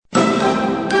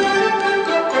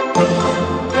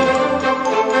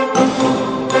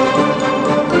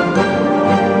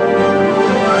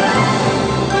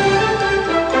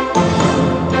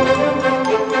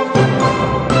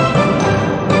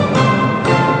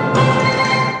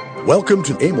Welcome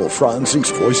to Emil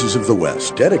Franzi's Voices of the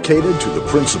West, dedicated to the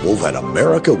principle that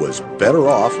America was better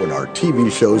off when our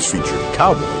TV shows featured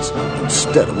cowboys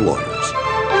instead of lawyers.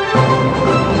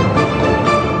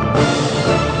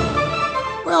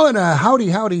 Well, and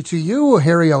howdy to you.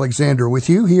 Harry Alexander with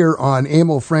you here on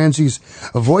Emil Franzi's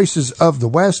Voices of the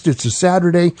West. It's a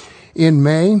Saturday in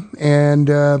May, and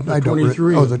the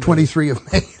 23rd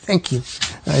of May. Thank you.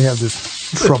 I have this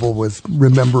trouble with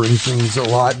remembering things a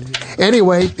lot.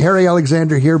 Anyway, Harry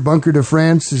Alexander here. Bunker de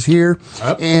France is here.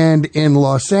 Yep. And in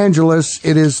Los Angeles,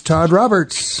 it is Todd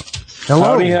Roberts.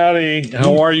 Hello. Howdy.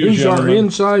 How are you, He's our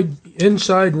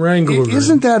inside wrangler.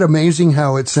 Isn't that amazing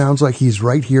how it sounds like he's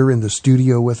right here in the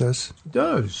studio with us? It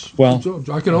does. Well,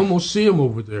 I can almost see him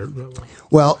over there.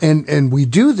 Well, and we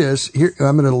do this here.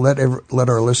 I'm going to let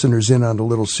our listeners in on a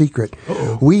little secret.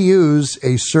 Uh-oh. We use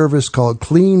a service called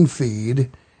Clean Feed,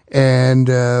 and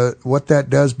what that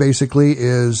does basically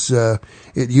is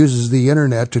it uses the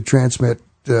internet to transmit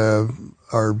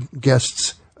our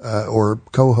guests' or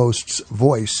co-host's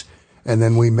voice, and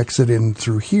then we mix it in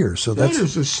through here. So that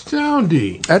is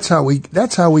astounding. That's how we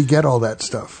get all that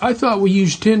stuff. I thought we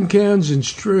used tin cans and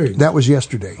string. That was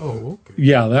yesterday. Oh, okay.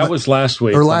 Yeah, that was last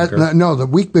week. Or no, the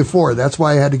week before. That's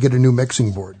why I had to get a new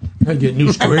mixing board. I get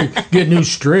new string. Get new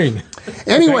string.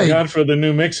 Anyway, thank God for the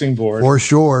new mixing board. For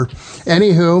sure.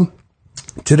 Anywho,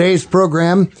 today's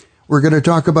program, we're going to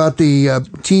talk about the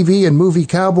TV and movie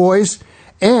Cowboys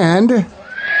and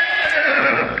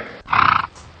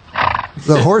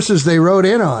the horses they rode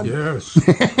in on. Yes.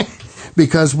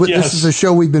 Because this is a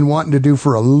show we've been wanting to do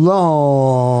for a long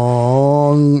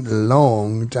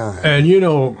time. And,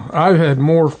 I've had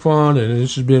more fun, and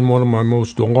this has been one of my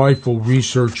most delightful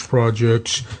research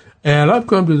projects. And I've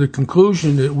come to the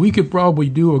conclusion that we could probably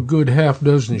do a good half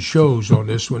dozen shows on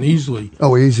this one easily.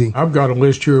 Oh, easy. I've got a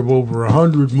list here of over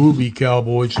 100 movie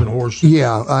cowboys and horses.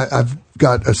 Yeah, I've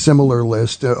got a similar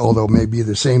list, although maybe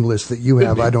the same list that you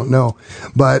have. I don't know.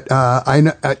 But I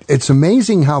know, it's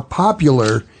amazing how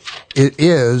popular it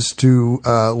is to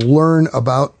learn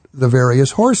about the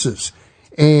various horses.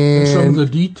 And some of the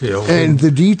details. And the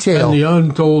detail. And the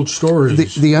untold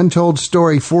stories. The untold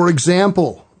story. For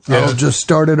example, I'll just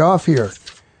start it off here.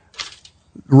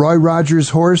 Roy Rogers'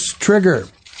 horse, Trigger.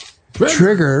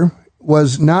 Trigger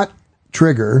was not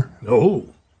Trigger. No.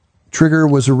 Trigger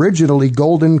was originally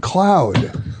Golden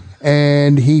Cloud,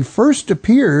 and he first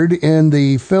appeared in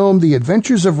the film The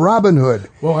Adventures of Robin Hood.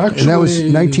 Well, actually, and that was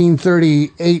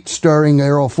 1938, starring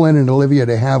Errol Flynn and Olivia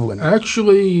de Havilland.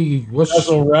 Actually,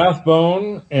 Basil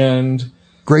Rathbone and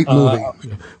great movie.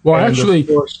 Well, and actually, of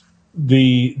course,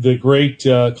 the great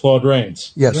Claude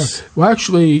Rains. Yes. Yeah. Well,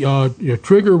 actually,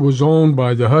 Trigger was owned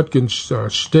by the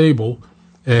Hutkins stable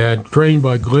and trained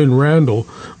by Glenn Randall,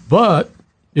 but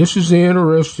this is the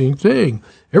interesting thing.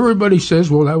 Everybody says,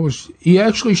 he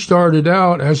actually started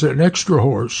out as an extra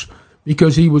horse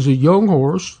because he was a young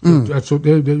horse. That's what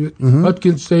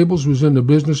Hutkins Stables was in the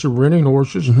business of renting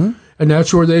horses, and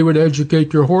that's where they would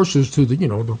educate their horses to the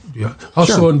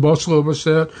hustle and bustle of a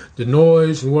set, the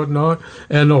noise and whatnot.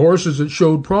 And the horses that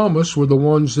showed promise were the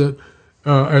ones that,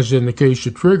 as in the case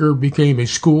of Trigger, became a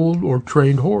schooled or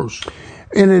trained horse.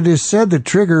 And it is said that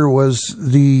Trigger was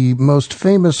the most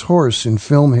famous horse in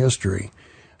film history.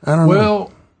 I don't know.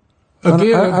 Well,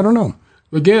 again, I don't know.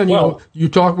 Again,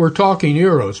 we're talking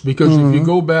eras, because if you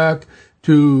go back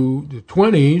to the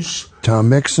 20s, Tom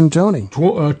Mix and Tony.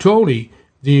 Tony,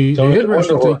 the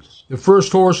interesting thing, the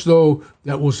first horse though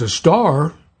that was a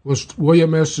star was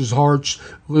William S. Hart's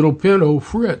Little Pinto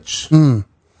Fritz.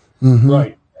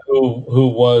 Right, who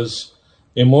was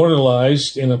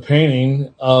immortalized in a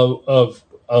painting of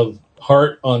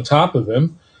Hart on top of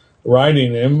him,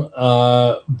 riding him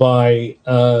by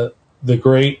the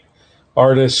great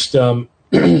artist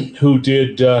who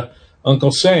did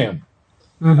Uncle Sam,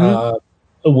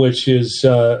 which is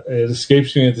it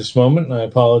escapes me at this moment, and I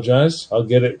apologize. I'll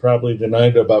get it probably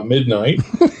tonight about midnight.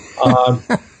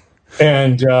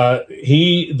 And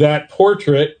that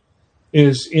portrait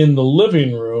is in the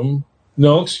living room.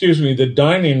 No, excuse me, the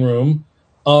dining room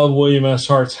of William S.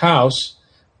 Hart's house,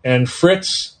 and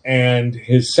Fritz and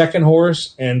his second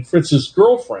horse and Fritz's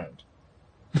girlfriend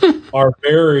are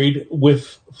buried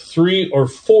with 3 or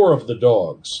 4 of the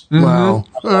dogs. Wow.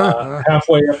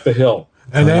 Halfway up the hill.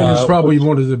 And that is probably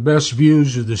one of the best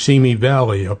views of the Simi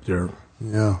Valley up there.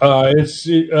 Yeah. It's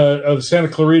the Santa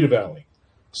Clarita Valley.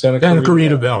 Santa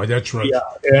Clarita Valley, that's right. Yeah,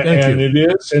 and it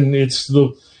is, and it's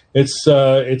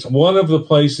one of the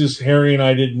places Harry and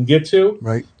I didn't get to.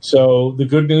 Right. So the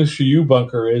good news for you,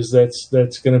 Bunker, is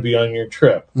that's going to be on your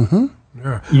trip.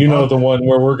 Yeah. You know the one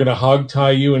where we're going to hog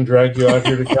tie you and drag you out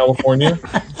here to California?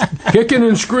 Kicking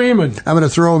and screaming. I'm going to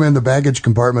throw him in the baggage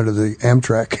compartment of the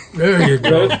Amtrak. There you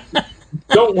go.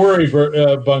 Don't worry,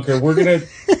 Bunker.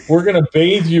 We're gonna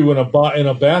bathe you in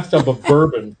a bathtub of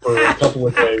bourbon for a couple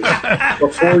of days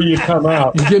before you come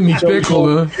out. You give me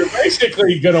pickle, huh? You're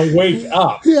basically gonna wake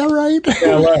up. Yeah, right.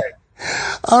 In LA.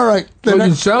 All right.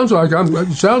 It sounds like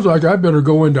I better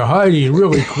go into hiding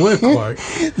really quick. Like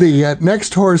the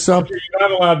next horse up. You're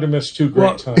not allowed to miss two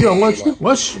great times.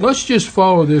 Let's just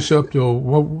follow this up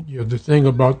to the thing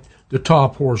about the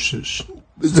top horses.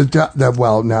 Top.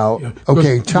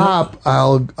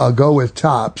 I'll go with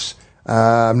tops.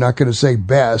 I'm not going to say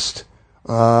best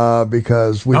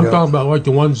because I'm talking about like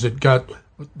the ones that got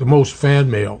the most fan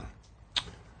mail.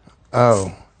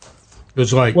 Oh,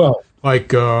 it's like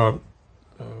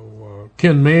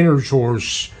Ken Maynard's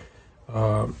horse.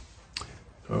 What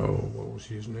was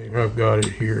his name? I've got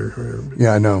it here.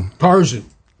 Yeah, I know. Tarzan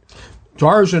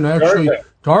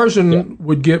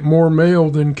would get more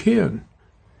mail than Ken.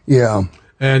 Yeah.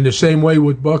 And the same way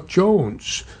with Buck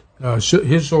Jones.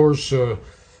 His horse, what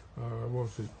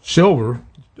was it, Silver,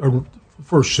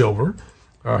 first Silver,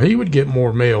 he would get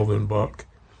more mail than Buck.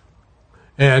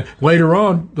 And later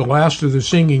on, the last of the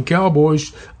singing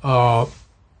Cowboys, we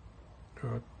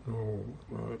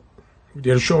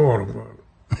did a show on him.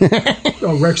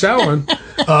 Rex Allen.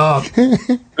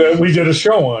 We did a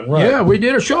show on, right? Yeah, we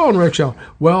did a show on Rex Allen.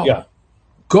 Well, yeah.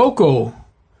 Coco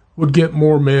would get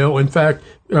more mail. In fact,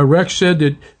 Rex said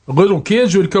that the little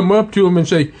kids would come up to him and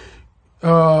say,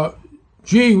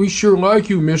 gee, we sure like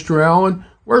you, Mr. Allen.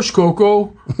 Where's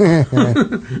Coco?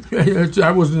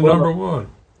 That was the number one.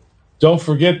 Don't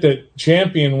forget that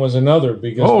Champion was another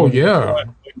because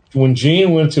when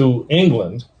Gene went to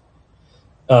England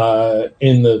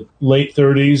in the late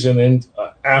 30s and then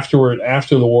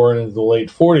after the war and into the late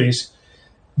 40s,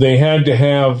 they had to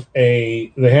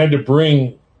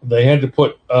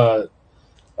put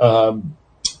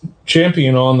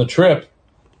Champion on the trip,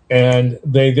 and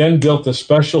they then built a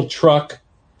special truck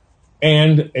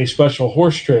and a special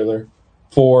horse trailer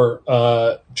for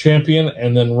Champion,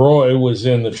 and then Roy was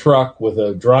in the truck with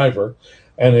a driver,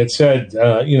 and it said,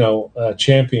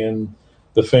 Champion,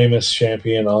 the famous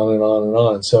Champion, on and on and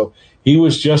on. So he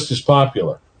was just as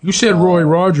popular. You said Roy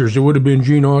Rogers. It would have been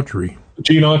Gene Autry.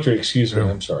 Gene Autry, excuse me.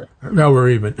 I'm sorry. Now we're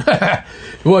even.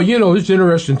 Well, this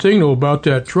interesting thing, though, about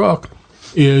that truck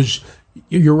is,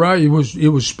 you're right, it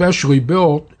was specially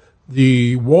built.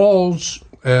 The walls,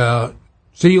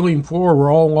 ceiling, floor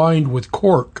were all lined with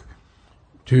cork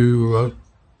to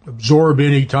absorb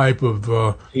any type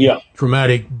of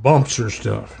traumatic bumps or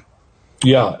stuff.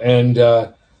 Yeah, and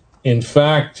in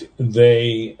fact,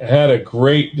 they had a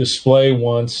great display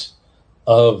once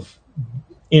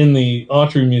in the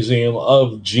Autry Museum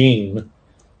of Gene,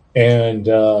 and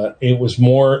it was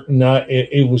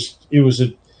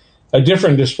a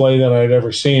different display than I'd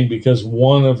ever seen, because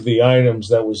one of the items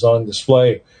that was on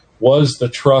display was the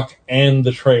truck and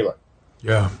the trailer.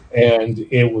 Yeah. And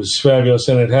it was fabulous,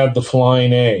 and it had the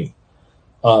Flying A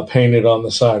painted on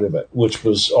the side of it, which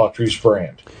was Autry's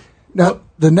brand. Now,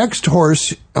 the next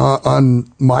horse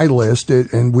on my list,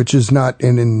 and which is not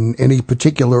in any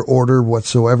particular order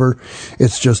whatsoever,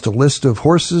 it's just a list of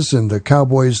horses and the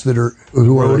Cowboys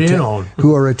who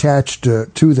are attached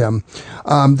to them.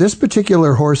 This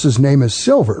particular horse's name is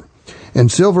Silver,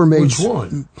 and Silver made Which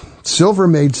one? Silver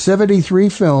made 73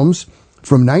 films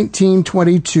from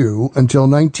 1922 until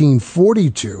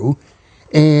 1942.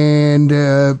 And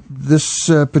this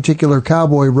particular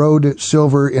cowboy rode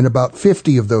Silver in about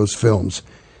 50 of those films.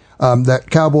 That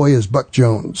cowboy is Buck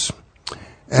Jones.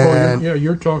 And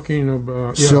you're talking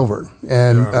about Silver.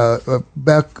 And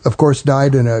Buck, of course,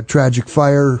 died in a tragic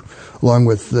fire, along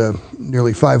with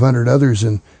nearly 500 others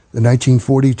in the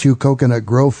 1942 Coconut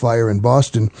Grove fire in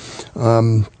Boston.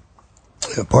 A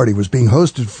party was being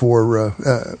hosted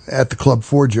at the Club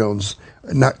for Jones.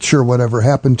 Not sure whatever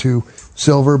happened to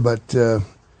Silver, but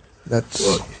that's...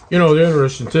 Well, the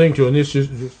interesting thing, too, and this is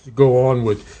just to go on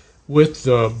with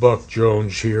Buck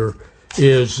Jones here,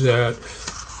 is that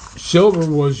Silver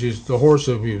was the horse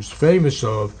that he was famous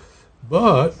of,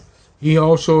 but he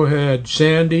also had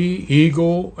Sandy,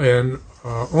 Eagle, and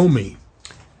Omi.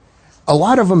 A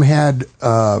lot of them had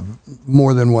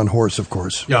more than one horse, of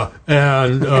course. Yeah,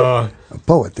 and... a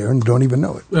poet there and don't even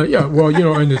know it.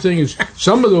 And the thing is,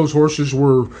 some of those horses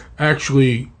were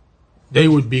actually, they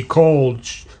would be called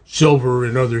Silver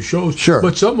in other shows. Sure.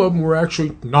 But some of them were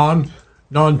actually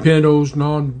non-pintos,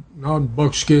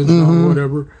 non-buckskins,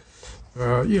 non-whatever.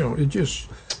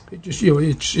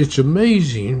 It's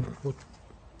amazing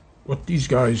what these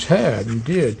guys had and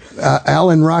did.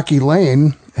 Alan Rocky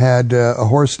Lane had a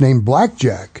horse named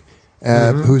Blackjack,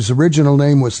 whose original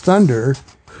name was Thunder,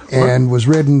 and was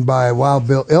ridden by Wild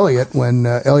Bill Elliott when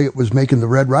Elliott was making the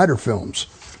Red Rider films.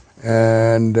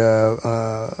 And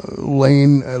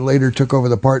Lane later took over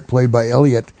the part played by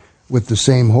Elliott with the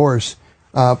same horse.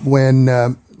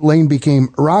 When Lane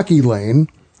became Rocky Lane,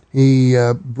 he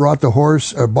bought the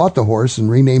horse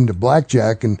and renamed it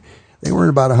Blackjack, and they were in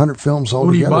about 100 films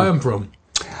altogether. Who did he buy them from?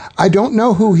 I don't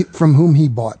know from whom he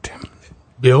bought.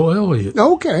 Bill Elliott.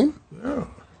 Okay. Yeah.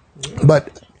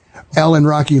 But Alan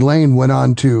Rocky Lane went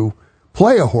on to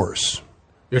play a horse.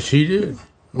 Yes, he did.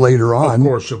 Later on.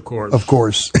 Of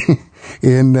course. He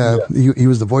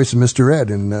was the voice of Mr.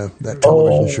 Ed in that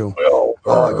television show.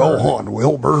 Wilbur. Go on,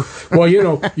 Wilbur. Well,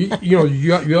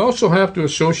 you also have to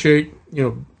associate,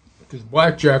 because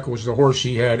Blackjack was the horse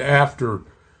he had after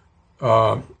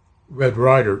Red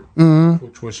Rider,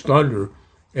 which was Thunder,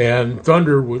 and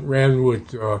Thunder ran with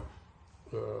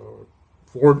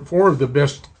four of the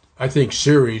best, I think,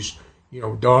 series.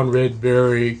 Don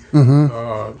Redberry.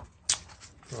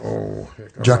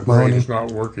 Jack Mahoney. It's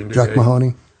not working today. Jack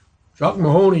Mahoney. Jack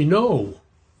Mahoney, no.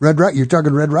 You're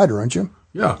talking Red Rider, aren't you?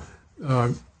 Yeah.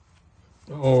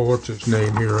 What's his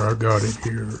name here? I got it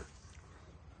here.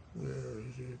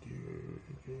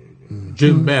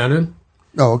 Jim Bannon.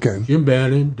 Oh, okay. Jim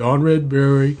Bannon, Don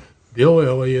Redberry, Bill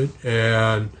Elliott,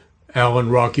 and Alan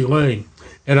Rocky Lane.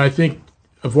 And I think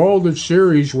of all the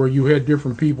series where you had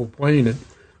different people playing it,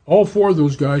 all four of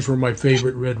those guys were my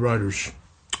favorite Red Riders.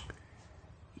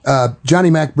 Johnny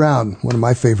Mac Brown, one of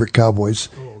my favorite cowboys.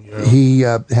 Oh, yeah. He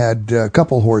had a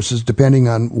couple horses, depending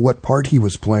on what part he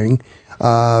was playing.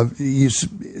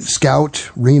 Scout,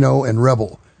 Reno, and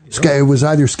Rebel. Yeah. It was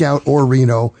either Scout or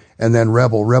Reno, and then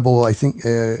Rebel. Rebel, I think,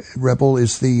 Rebel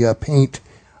is the paint,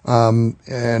 and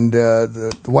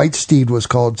the white steed was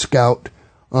called Scout.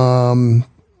 And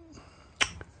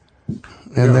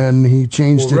then he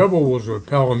changed it. Rebel was a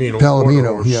Palomino.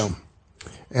 Palomino, yeah.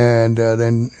 And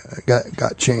then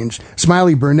got changed.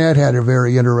 Smiley Burnett had a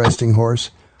very interesting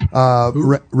horse.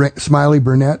 Smiley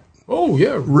Burnett. Oh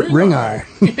yeah, Ring Eye.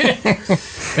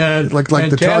 and like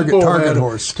the target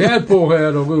horse. Tadpole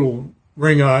had a little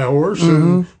Ring Eye horse,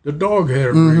 and the dog had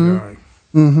a Ring Eye.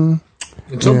 Mm-hmm.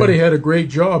 And somebody had a great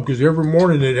job because every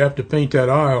morning they'd have to paint that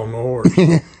eye on the horse.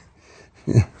 Yeah,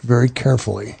 very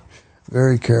carefully.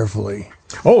 Very carefully.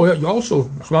 Oh, also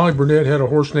Smiley Burnett had a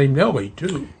horse named Nellie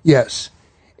too. Yes.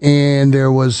 And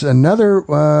there was another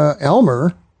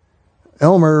Elmer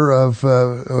of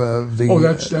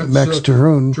the Max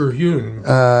Terhune.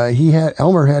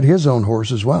 Elmer had his own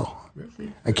horse as well.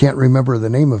 I can't remember the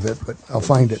name of it, but I'll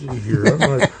find it. Here.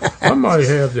 I might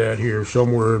have that here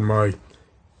somewhere in my.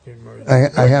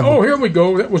 I have. Oh, here we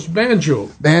go. That was Banjo.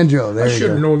 Banjo. There I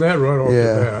should have known that right off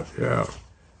the bat.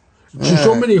 Yeah.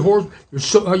 So many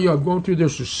horses. I'm going through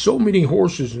this. There's so many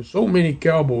horses and so many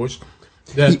cowboys.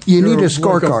 That you need a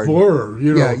scorecard.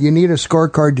 Yeah, you need a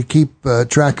scorecard to keep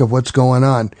track of what's going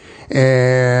on.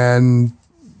 And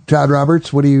Todd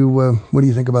Roberts, what do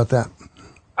you think about that?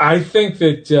 I think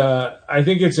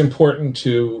it's important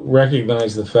to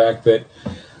recognize the fact that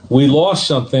we lost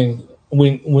something.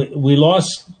 We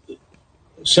lost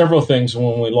several things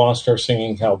when we lost our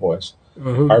singing cowboys,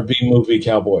 our B-movie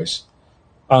cowboys.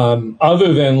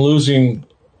 Other than losing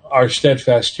our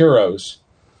steadfast heroes.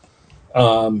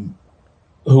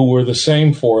 Who were the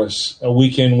same for us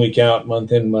week in, week out,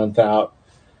 month in, month out,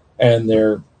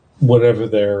 and whatever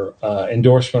their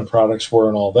endorsement products were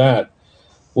and all that.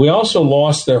 We also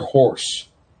lost their horse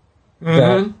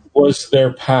that was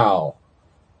their pal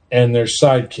and their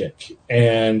sidekick,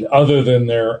 and other than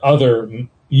their other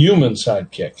human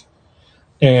sidekick.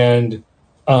 And,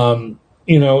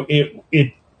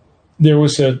 there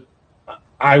was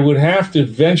I would have to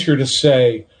venture to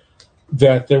say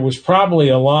that there was probably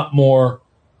a lot more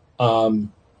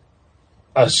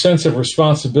a sense of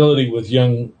responsibility with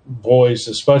young boys,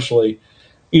 especially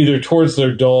either towards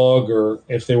their dog or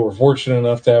if they were fortunate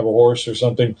enough to have a horse or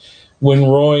something. When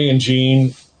Roy and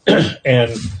Gene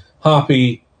and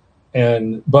Hoppy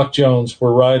and Buck Jones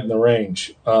were riding the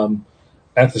range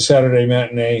at the Saturday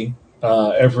matinee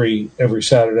every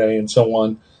Saturday and so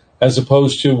on, as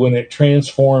opposed to when it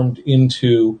transformed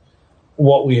into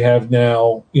what we have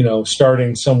now,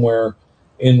 starting somewhere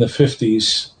in the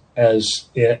 50s as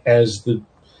the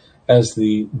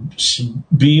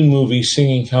B movie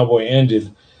Singing Cowboy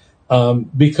ended,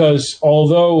 because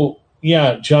although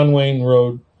John Wayne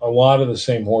rode a lot of the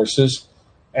same horses,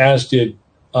 as did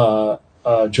Joel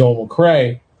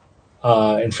McCrea.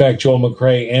 In fact, Joel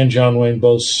McCrea and John Wayne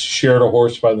both shared a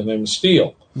horse by the name of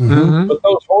Steele. But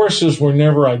those horses were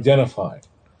never identified.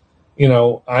 You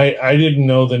know, I didn't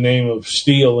know the name of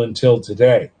Steel until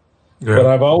today, but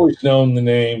I've always known the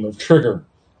name of Trigger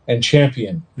and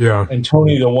Champion and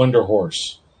Tony the Wonder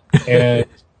Horse and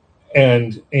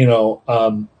you know,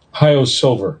 Hio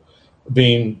Silver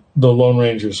being the Lone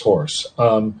Ranger's horse.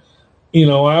 You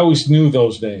know, I always knew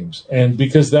those names, and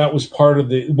because that was part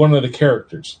of one of the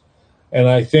characters. And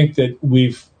I think that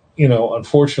we've, you know,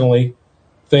 unfortunately,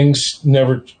 things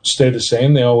never stay the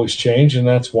same. They always change, and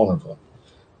that's one of them.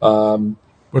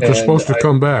 But they're supposed to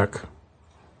come back.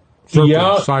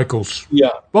 Certain cycles. Yeah.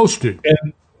 Supposed to.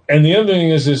 And the other thing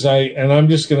is I'm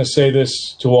just going to say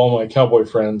this to all my cowboy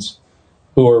friends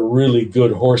who are really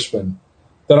good horsemen,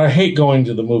 that I hate going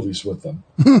to the movies with them.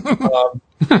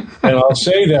 And I'll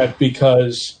say that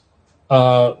because,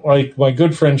 like my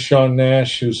good friend Sean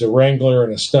Nash, who's a wrangler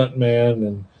and a stuntman,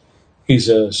 and he's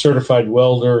a certified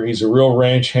welder, he's a real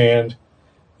ranch hand.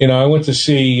 You know, I went to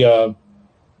see that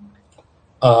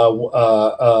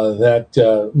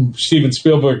Steven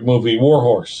Spielberg movie, War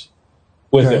Horse,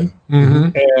 with him.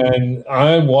 And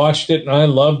I watched it and I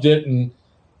loved it. And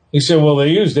he said, well, they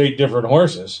used 8 different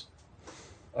horses.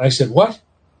 I said, what?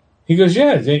 He goes,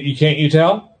 yeah, can't you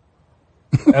tell?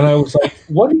 And I was like,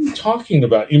 what are you talking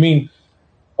about? You mean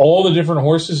all the different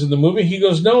horses in the movie? He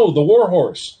goes, no, the War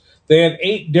Horse. They had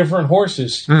 8 different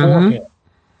horses for him.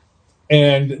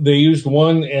 And they used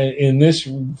one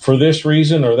for this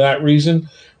reason or that reason,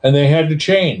 and they had to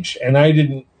change. And I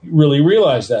didn't really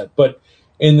realize that. But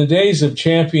in the days of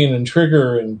Champion and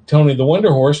Trigger and Tony the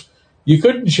Wonder Horse, you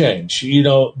couldn't change. You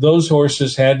know, those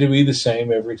horses had to be the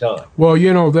same every time. Well,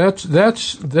 you know,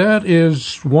 that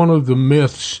is one of the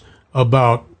myths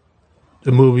about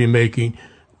the movie making.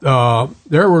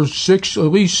 There were at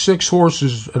least six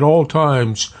horses at all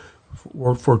times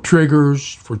for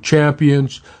Triggers, for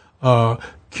Champions. Ken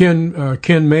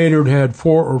Maynard had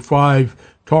 4 or 5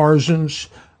 Tarzans.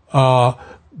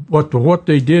 What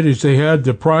they did is they had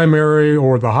the primary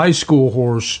or the high school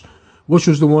horse, which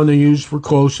was the one they used for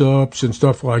close-ups and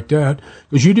stuff like that,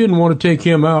 because you didn't want to take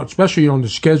him out, especially on the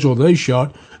schedule they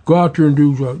shot, go out there and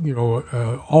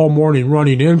do all morning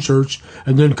running inserts,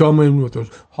 and then come in with a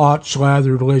hot,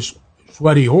 slathered,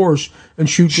 sweaty horse and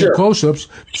shoot the close-ups,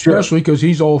 especially because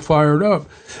he's all fired up.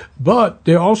 But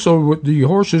they also, with the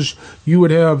horses, you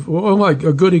would have, like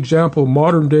a good example,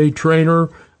 modern-day trainer,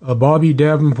 Bobby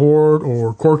Davenport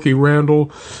or Corky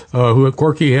Randall,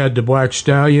 Corky had the Black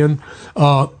Stallion.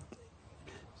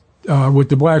 With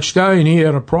the Black Stallion, he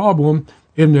had a problem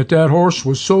in that horse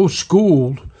was so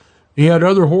schooled. He had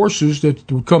other horses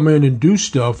that would come in and do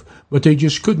stuff, but they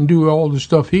just couldn't do all the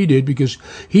stuff he did because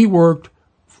he worked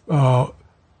by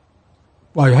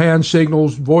hand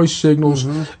signals, voice signals,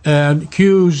 and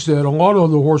cues that a lot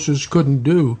of the horses couldn't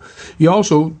do. He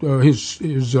also,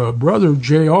 his brother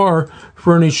J.R.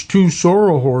 furnished 2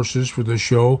 sorrel horses for the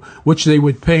show, which they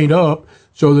would paint up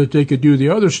so that they could do the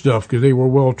other stuff because they were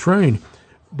well trained.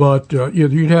 But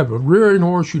you'd have a rearing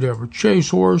horse, you'd have a chase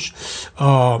horse,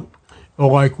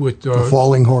 like with the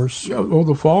falling horse. Yeah, a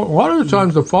lot of the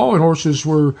times the falling horses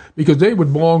were because they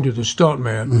would belong to the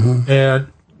stuntman, and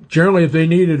generally if they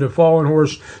needed a falling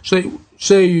horse,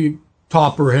 say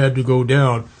Topper had to go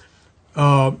down,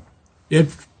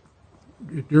 if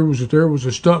there was a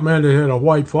stuntman that had a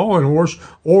white falling horse,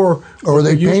 or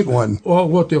they paint one. Well,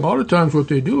 a lot of times what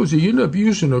they do is they end up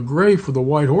using a gray for the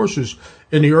white horses.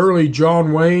 In the early John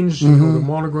Waynes, the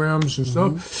monograms and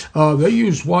stuff, they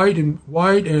used white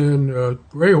and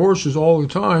gray horses all the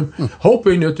time,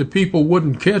 hoping that the people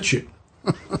wouldn't catch it.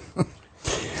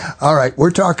 All right,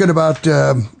 we're talking about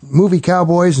movie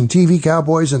cowboys and TV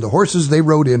cowboys and the horses they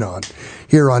rode in on.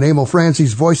 Here on Emil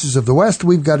Francie's Voices of the West,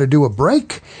 we've got to do a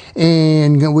break,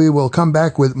 and we will come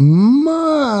back with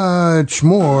much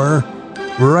more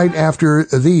right after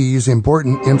these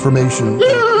important information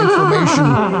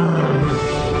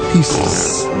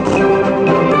pieces.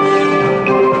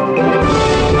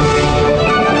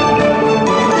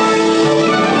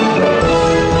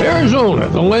 Arizona,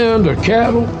 the land of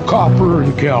cattle, copper,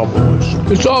 and cowboys.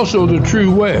 It's also the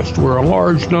true West, where a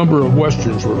large number of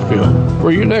Westerns were filmed.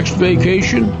 For your next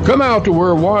vacation, come out to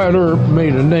where Wyatt Earp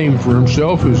made a name for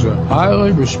himself as a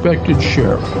highly respected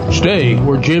sheriff. Stay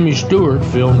where Jimmy Stewart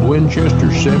filmed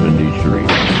Winchester 73.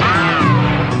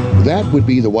 That would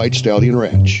be the White Stallion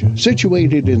Ranch.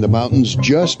 Situated in the mountains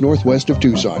just northwest of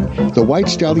Tucson, the White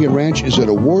Stallion Ranch is an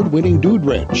award-winning dude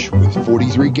ranch with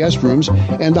 43 guest rooms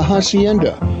and a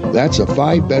hacienda. That's a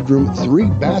 5-bedroom,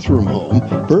 3-bathroom home,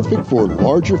 perfect for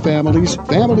larger families,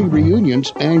 family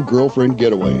reunions, and girlfriend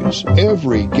getaways.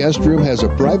 Every guest room has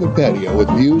a private patio with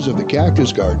views of the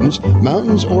cactus gardens,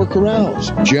 mountains, or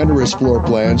corrals. Generous floor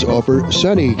plans offer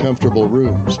sunny, comfortable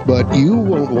rooms, but you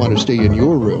won't want to stay in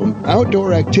your room.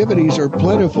 Outdoor activities are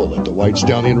plentiful at the White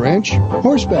Stallion Ranch.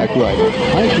 Horseback riding,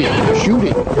 hiking,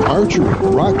 shooting, archery,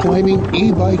 rock climbing,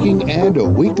 e-biking, and a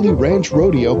weekly ranch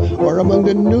rodeo are among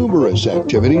the numerous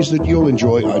activities that you'll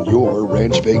enjoy on your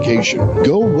ranch vacation.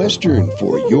 Go Western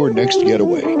for your next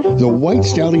getaway. The White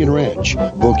Stallion Ranch.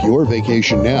 Book your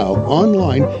vacation now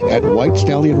online at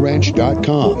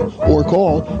whitestallionranch.com or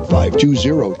call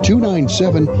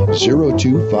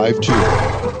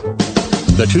 520-297-0252.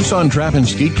 The Tucson Trap and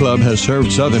Skeet Club has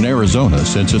served southern Arizona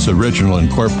since its original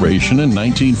incorporation in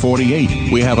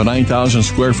 1948. We have a 9,000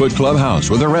 square foot clubhouse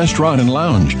with a restaurant and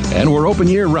lounge, and we're open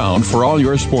year-round for all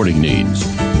your sporting needs.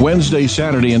 Wednesday,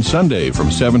 Saturday, and Sunday from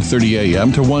 7:30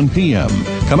 a.m. to 1 p.m.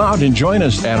 Come out and join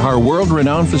us at our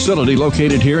world-renowned facility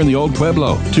located here in the Old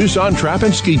Pueblo. Tucson Trap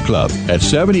and Skeet Club at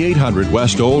 7800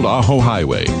 West Old Ajo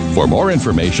Highway. For more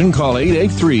information, call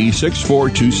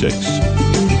 883-6426.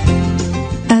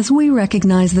 As we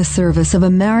recognize the service of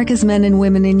America's men and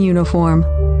women in uniform,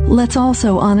 let's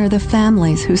also honor the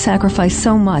families who sacrifice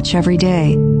so much every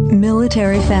day.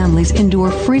 Military families endure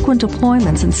frequent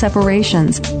deployments and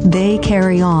separations. They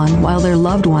carry on while their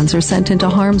loved ones are sent into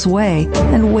harm's way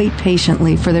and wait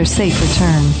patiently for their safe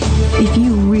return. If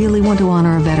you really want to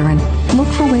honor a veteran, look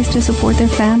for ways to support their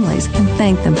families and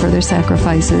thank them for their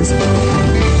sacrifices.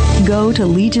 Go to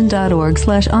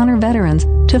legion.org/honor veterans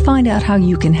to find out how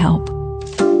you can help.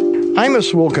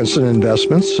 Imus Wilkinson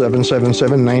Investments,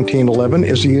 777-1911,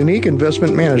 is a unique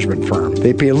investment management firm.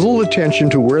 They pay little attention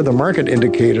to where the market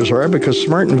indicators are because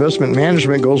smart investment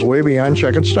management goes way beyond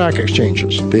checkered stock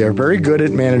exchanges. They are very good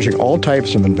at managing all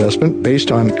types of investment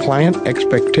based on client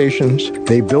expectations.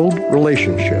 They build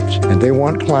relationships, and they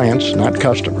want clients, not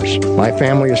customers. My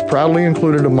family is proudly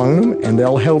included among them, and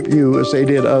they'll help you, as they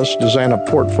did us, design a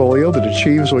portfolio that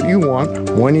achieves what you want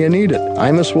when you need it.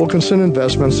 Imus Wilkinson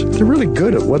Investments, they're really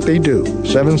good at what they do.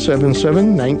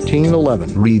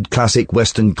 777-1911. Read classic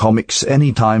Western comics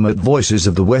anytime at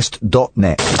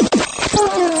voicesofthewest.net.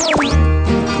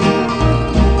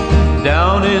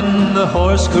 Down in the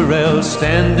horse corral,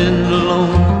 standing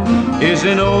alone, is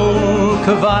an old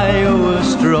caballo, a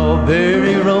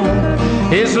strawberry roan.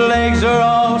 His legs are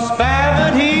all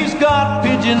spare, but he's got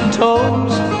pigeon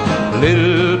toes,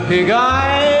 little pig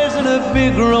eyes and a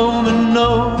big Roman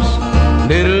nose,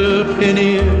 little pin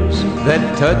ears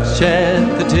that touch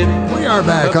at the tip. We are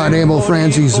back on Emil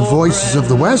Franzi's Voices of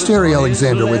the West. Harry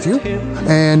Alexander with you.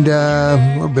 And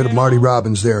a little bit of Marty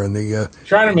Robbins there in the...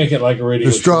 Trying to make it like a radio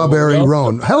the Strawberry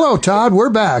Roan. Hello, Todd.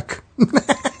 We're back.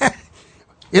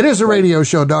 It is a radio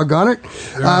show, doggone it.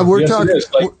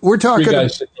 We're talking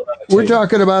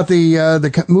about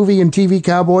the movie and TV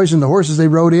Cowboys and the horses they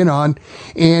rode in on.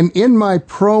 And in my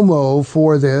promo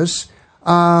for this...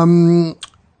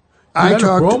 I had a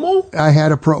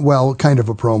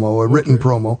promo, a written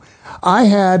promo. I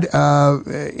had,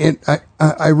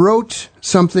 I wrote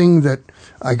something that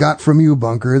I got from you,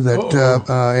 Bunker, that,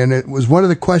 and it was one of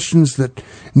the questions that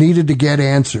needed to get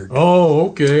answered. Oh,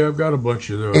 okay. I've got a bunch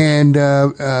of those. And,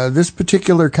 this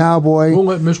particular cowboy. We'll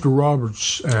let Mr.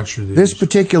 Roberts answer these. This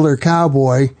particular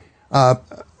cowboy, a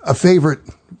favorite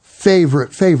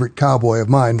cowboy of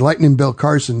mine, Lightning Bill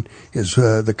Carson, is,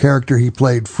 the character he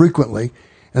played frequently.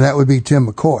 And that would be Tim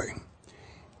McCoy.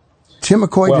 Tim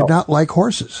McCoy did not like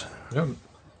horses. Yeah.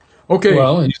 Okay.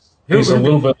 Well, he's a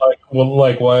little bit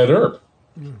like Wyatt Earp.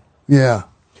 Yeah.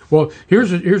 Well,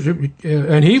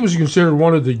 and he was considered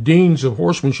one of the deans of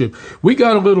horsemanship. We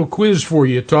got a little quiz for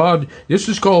you, Todd. This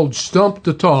is called Stump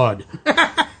the Todd.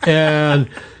 And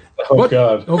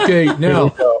God. Okay,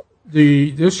 now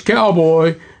this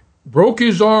cowboy broke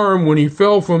his arm when he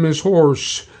fell from his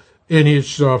horse in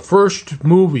his first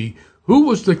movie. Who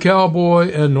was the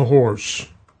cowboy and the horse?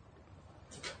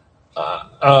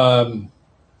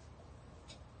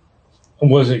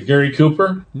 Was it Gary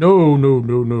Cooper?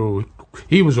 No.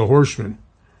 He was a horseman.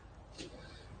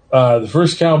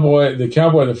 The cowboy,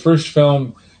 the first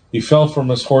film, he fell from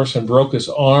his horse and broke his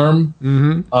arm.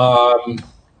 Mm-hmm.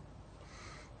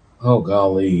 Oh,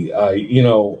 golly.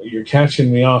 You're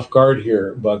catching me off guard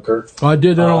here, Bunker. I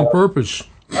did that on purpose.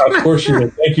 Of course you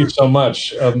did. Thank you so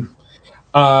much.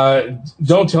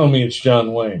 Don't tell me it's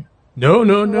John Wayne. No.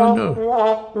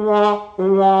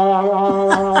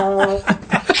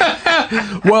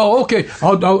 Well, okay,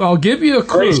 I'll give you a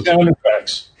clue. Great sound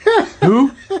effects.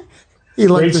 Who?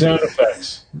 Great sound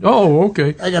effects. Oh,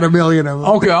 okay. I got a million of them.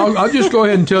 Okay, I'll just go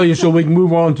ahead and tell you so we can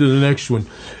move on to the next one.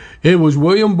 It was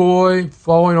William Boy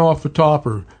falling off the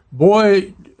topper.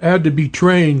 Boy had to be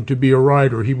trained to be a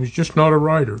rider. He was just not a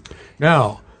rider.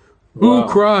 Now, who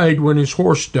cried when his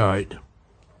horse died?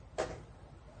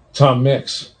 Tom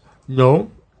Mix.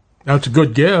 No, that's a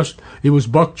good guess. It was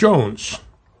Buck Jones.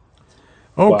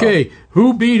 Okay,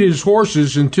 who beat his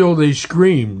horses until they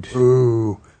screamed?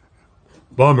 Ooh.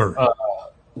 Bummer.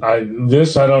 I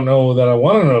don't know that I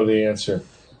want to know the answer.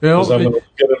 Because I'm going to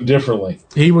look at him differently.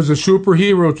 He was a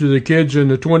superhero to the kids in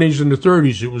the 20s and the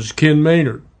 30s. It was Ken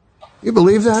Maynard. You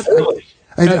believe that? Really?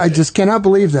 I just cannot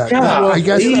believe that. I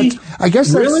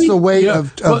guess that's the way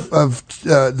of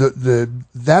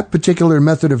that particular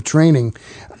method of training.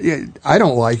 I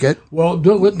don't like it. Well,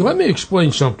 let me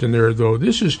explain something there, though.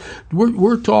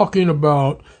 We're talking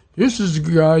about. This is a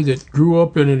guy that grew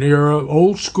up in an era,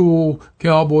 old school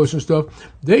Cowboys and stuff.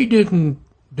 They didn't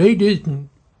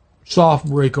soft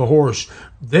break a horse.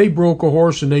 They broke a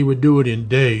horse and they would do it in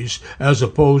days, as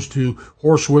opposed to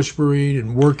horse whispering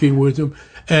and working with him.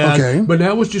 But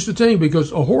that was just a thing,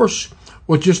 because a horse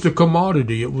was just a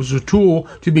commodity. It was a tool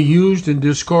to be used and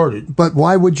discarded. But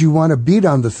why would you want to beat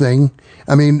on the thing?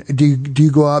 I mean, do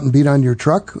you go out and beat on your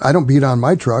truck? I don't beat on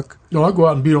my truck. No, I go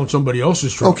out and beat on somebody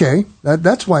else's truck. Okay,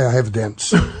 that's why I have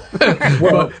dents. I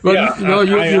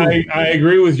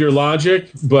agree with your logic,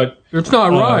 but it's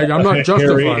not right. I'm not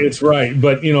justifying. Harry, it's right,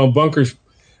 but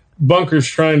Bunker's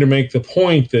trying to make the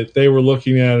point that they were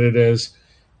looking at it as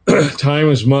time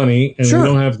is money, and we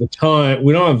don't have the time.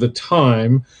 We don't have the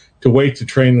time to wait to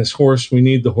train this horse. We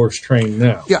need the horse trained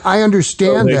now. Yeah, I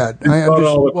understand that. I understand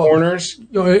all the corners,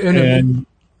 and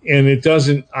it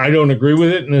doesn't. I don't agree with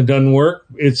it, and it doesn't work.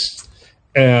 It's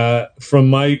if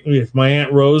my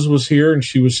Aunt Rose was here and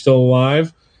she was still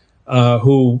alive,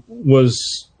 who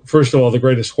was, first of all, the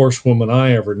greatest horsewoman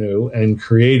I ever knew, and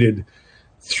created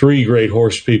 3 great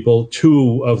horse people.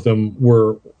 2 of them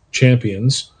were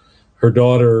champions. Her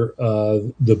daughter,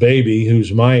 the baby,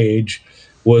 who's my age,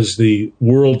 was the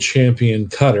world champion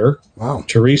cutter,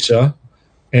 Teresa,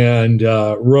 and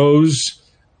Rose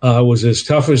was as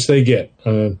tough as they get.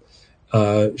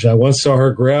 I once saw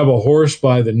her grab a horse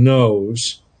by the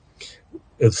nose,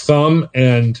 a thumb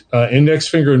and index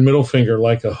finger and middle finger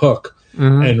like a hook,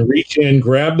 and reach in,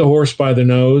 grab the horse by the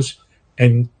nose,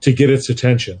 and to get its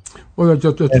attention. Well,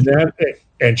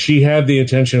 and she had the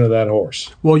attention of that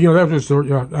horse. Well, that was, I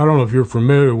don't know if you're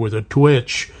familiar with a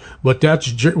twitch, but that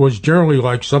was generally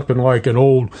like something like an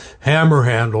old hammer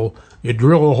handle. You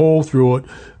drill a hole through it,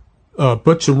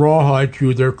 put some rawhide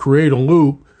through there, create a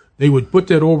loop. They would put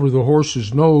that over the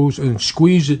horse's nose and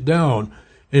squeeze it down.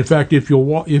 In fact, if you'll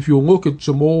look at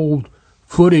some old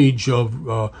footage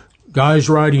of guys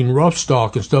riding rough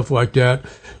stock and stuff like that,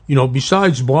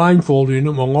 besides blindfolding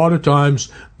them, a lot of times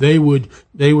they would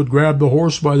grab the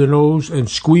horse by the nose and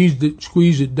squeeze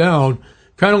it down,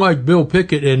 kind of like Bill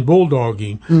Pickett and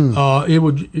bulldogging.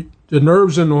 The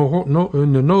nerves in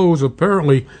the nose,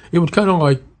 apparently, it would kind of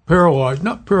like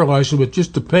not paralyze him, but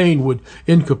just the pain would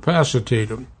incapacitate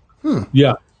him.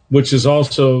 Yeah, which is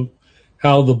also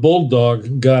how the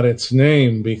bulldog got its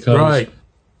name, because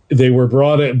they were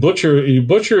brought in. Butcher.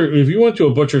 If you went to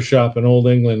a butcher shop in Old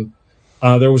England,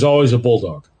 there was always a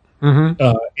bulldog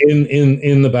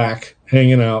in the back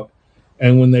hanging out.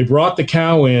 And when they brought the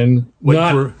cow in,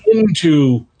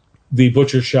 into the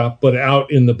butcher shop, but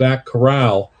out in the back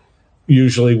corral,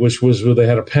 usually, which was where they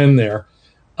had a pen there,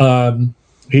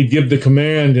 he'd give the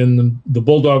command, and the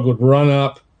bulldog would run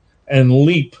up and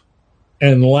leap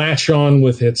and latch on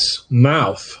with its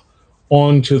mouth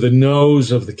onto the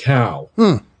nose of the cow.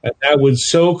 And that would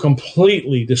so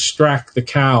completely distract the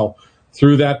cow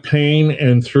through that pain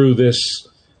and through this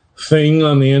thing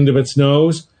on the end of its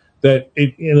nose that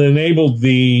it enabled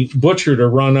the butcher to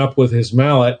run up with his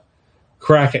mallet,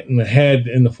 crack it in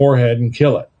the forehead, and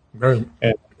kill it. Right.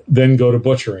 And then go to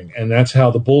butchering. And that's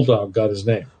how the bulldog got his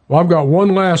name. Well, I've got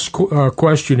one last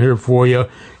question here for you,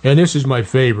 and this is my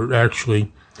favorite,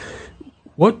 actually.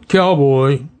 What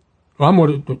cowboy,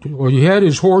 he had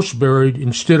his horse buried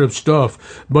instead of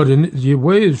stuff, but the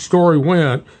way the story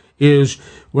went is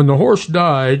when the horse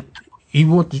died, he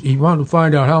wanted to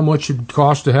find out how much it would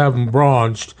cost to have him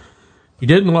bronzed. He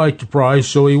didn't like the price,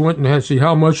 so he went and had to see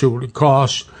how much it would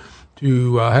cost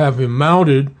to have him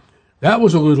mounted. That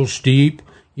was a little steep.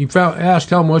 He asked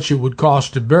how much it would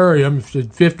cost to bury him. He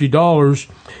said $50,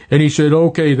 and he said,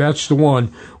 okay, that's the one.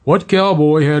 What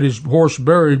cowboy had his horse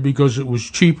buried because it was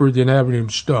cheaper than having him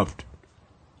stuffed?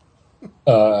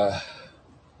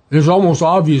 It's almost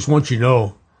obvious once you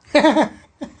know.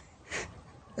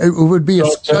 It would be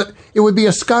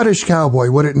a Scottish cowboy,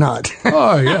 would it not?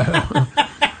 Oh, yeah.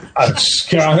 A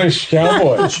Scottish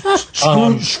cowboy.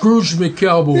 Scrooge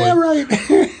McCowboy. Yeah, right.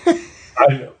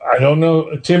 I don't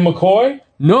know. Tim McCoy?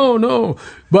 No.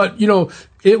 But,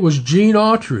 it was Gene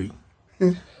Autry.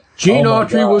 Gene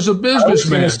Autry was a businessman. I was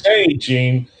going to say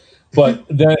Gene, but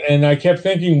and I kept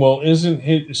thinking, well, isn't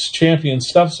his champion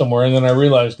stuff somewhere? And then I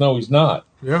realized, no, he's not.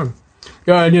 Yeah.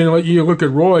 Yeah, and you look at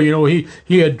Roy,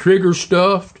 he had Trigger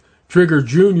stuffed, Trigger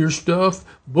Jr. stuffed,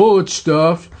 Bullet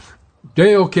stuffed.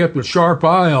 Dale kept a sharp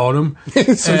eye on him.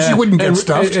 So she wouldn't get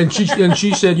stuffed. And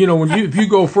she said, if you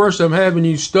go first, I'm having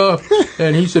you stuffed.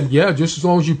 And he said, yeah, just as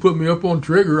long as you put me up on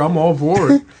Trigger, I'm all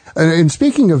for it. And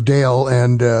speaking of Dale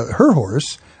and her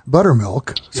horse,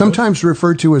 Buttermilk, sometimes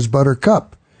referred to as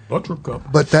Buttercup.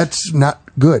 Buttercup. But that's not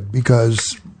good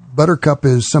because Buttercup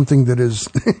is something that is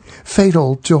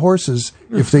fatal to horses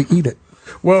if they eat it.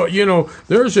 Well,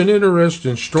 there's an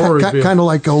interesting story. Kind of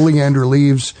like oleander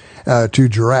leaves to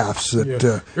giraffes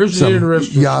that there's an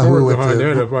interesting Yahoo story at behind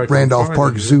the that. Randolph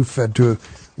Park Zoo fed to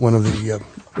one of the...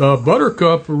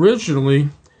 Buttercup originally...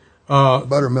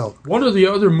 Buttermilk. One of the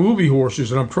other movie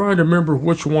horses, and I'm trying to remember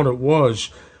which one it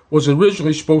was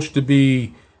originally supposed to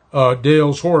be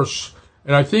Dale's horse.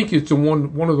 And I think it's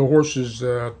one of the horses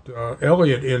that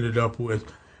Elliot ended up with.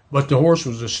 But the horse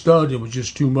was a stud. It was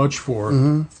just too much for her.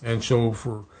 Mm-hmm. And so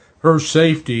for her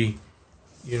safety,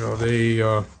 they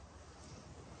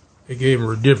gave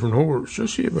her a different horse.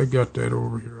 Let's see if I got that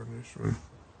over here on this one.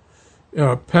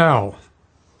 Pal.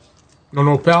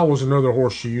 No, Pal was another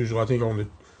horse she used, I think, on the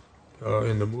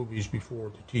in the movies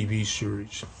before the TV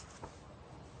series.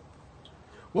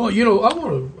 Well, I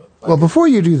want to... Well, before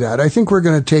you do that, I think we're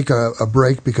going to take a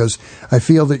break because I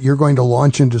feel that you're going to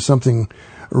launch into something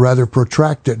rather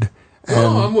protracted.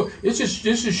 No, this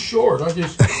is short. I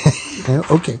just...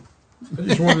 Okay. I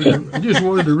just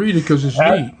wanted to read it because it's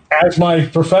neat. As my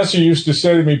professor used to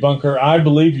say to me, Bunker, I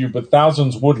believe you, but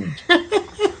thousands wouldn't.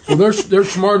 Well, they're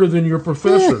smarter than your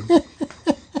professor.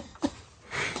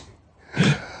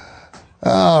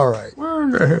 All right.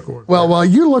 Where the heck was Well, while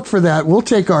you look for that, we'll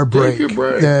take our break. Take your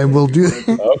break. We'll do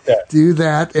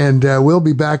that, and we'll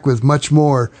be back with much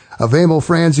more of Emil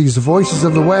Franzi's Voices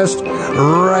of the West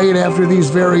right after these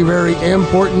very, very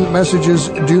important messages.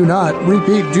 Do not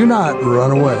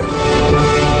run away.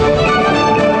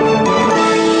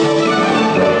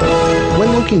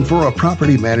 When looking for a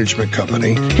property management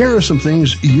company, here are some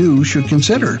things you should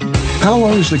consider. How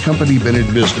long has the company been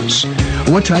in business?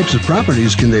 What types of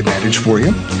properties can they manage for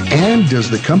you? And does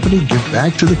the company give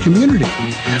back to the community?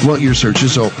 Well, your search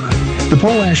is over. The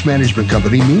Polash Management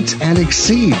Company meets and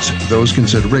exceeds those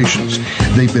considerations.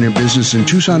 They've been in business in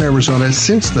Tucson, Arizona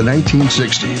since the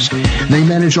 1960s. They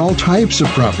manage all types of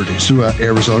properties throughout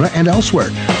Arizona and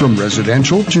elsewhere, from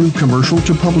residential to commercial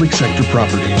to public sector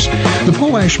properties. The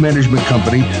Polash Management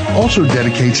Company also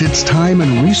dedicates its time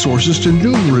and resources to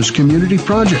numerous community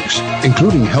projects,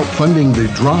 including help funding the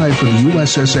drive for the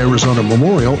USS Arizona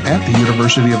Memorial at the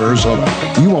University of Arizona.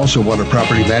 You also want a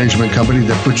property management company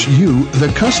that puts you, the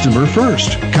customer, first.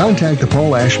 Contact the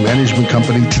Polash Management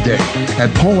Company today at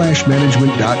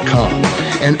polashmanagement.com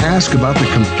and ask about the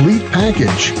complete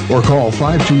package or call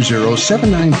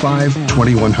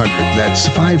 520-795-2100. That's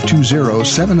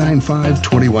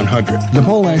 520-795-2100. The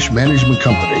Polash Management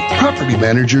Company. Property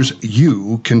managers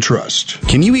you can trust.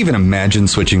 Can you even imagine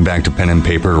switching back to pen and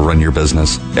paper to run your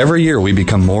business? Every year we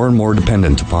become more and more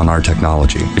dependent upon our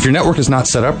technology. If your network is not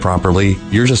set up properly,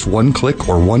 you're just one click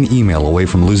or one email away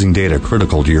from losing data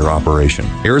critical to your operation.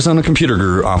 Arizona Computer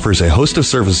Guru offers a host of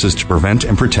services to prevent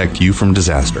and protect you from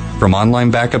disaster. From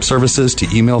online backup services to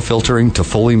email filtering to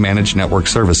fully managed network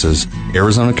services,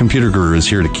 Arizona Computer Guru is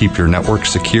here to keep your network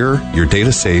secure, your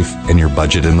data safe, and your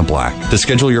budget in the black. To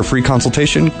schedule your free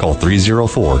consultation, call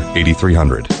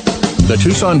 304-8300. The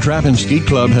Tucson Trap and Skeet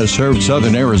Club has served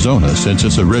southern Arizona since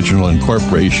its original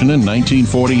incorporation in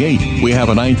 1948. We have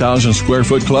a 9,000 square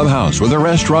foot clubhouse with a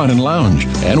restaurant and lounge,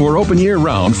 and we're open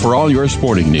year-round for all your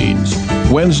sporting needs.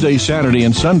 Wednesday, Saturday,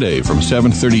 and Sunday from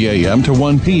 7:30 a.m. to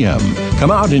 1 p.m.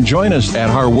 Come out and join us at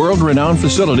our world-renowned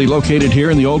facility located here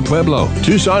in the Old Pueblo.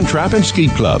 Tucson Trap and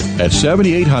Skeet Club at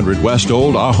 7800 West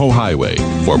Old Ajo Highway.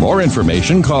 For more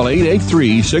information, call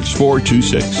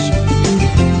 883-6426.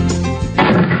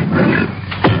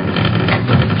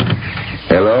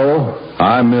 Hello,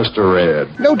 I I'm Mr.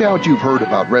 Red. No doubt you've heard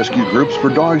about rescue groups for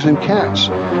dogs and cats.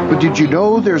 But did you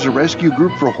know there's a rescue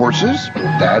group for horses?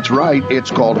 That's right.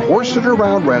 It's called Horse It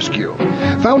Around Rescue.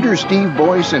 Founders Steve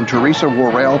Boyce and Teresa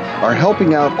Worrell are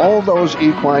helping out all those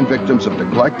equine victims of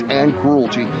neglect and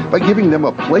cruelty by giving them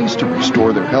a place to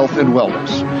restore their health and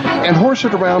wellness. And Horse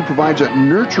It Around provides a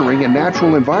nurturing and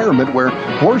natural environment where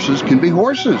horses can be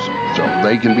horses, so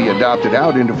they can be adopted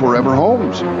out into forever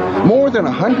homes. More than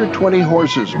 120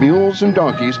 horses, mules, and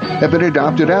donkeys have been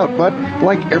adopted out, but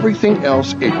like everything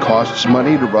else, it costs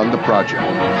money to run the project.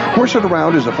 Horse It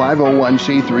Around is a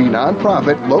 501c3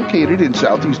 nonprofit located in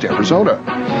Southeast Arizona.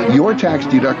 Your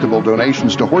tax-deductible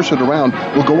donations to Horse It Around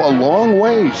will go a long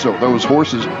way so those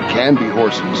horses can be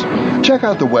horses. Check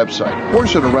out the website,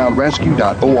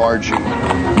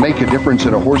 horseitaroundrescue.org. Make a difference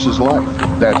in a horse's life.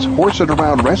 That's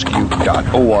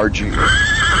horseitaroundrescue.org.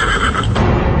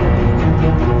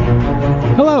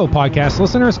 Hello, podcast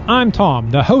listeners. I'm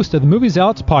Tom, the host of the Movie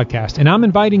Zealots podcast, and I'm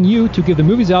inviting you to give the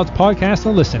Movie Zealots podcast a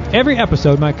listen. Every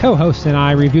episode, my co-hosts and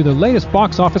I review the latest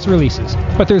box office releases.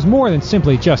 But there's more than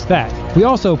simply just that. We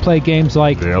also play games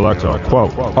like The Alexa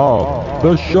quote of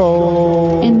the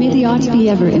show. And may the odds be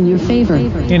ever in your favor.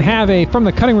 And have a From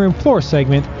the Cutting Room Floor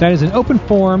segment that is an open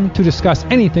forum to discuss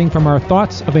anything from our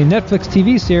thoughts of a Netflix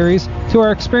TV series to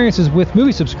our experiences with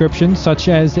movie subscriptions such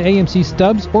as the AMC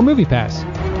Stubs or MoviePass.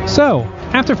 So,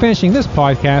 after finishing this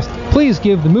podcast, please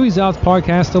give the Movie Zealots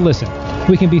podcast a listen.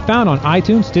 We can be found on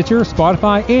iTunes, Stitcher,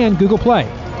 Spotify, and Google Play.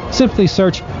 Simply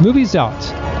search Movie Zealots.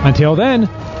 Until then,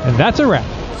 that's a wrap.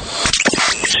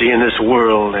 See, in this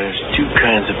world, there's two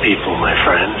kinds of people, my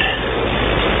friend.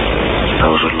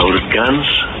 Those with loaded guns,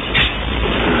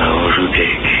 and those who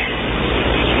dig.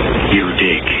 You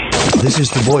dig. This is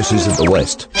the Voices of the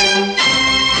West.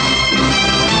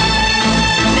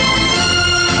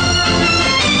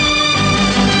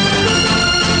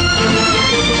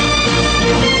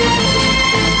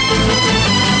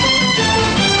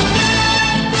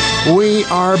 We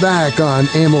are back on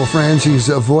Emil Franzi's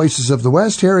Voices of the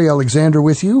West. Harry Alexander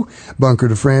with you. Bunker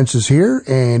de France is here.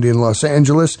 And in Los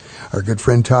Angeles, our good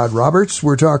friend Todd Roberts.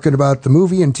 We're talking about the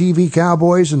movie and TV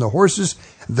Cowboys and the horses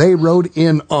they rode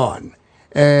in on.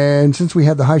 And since we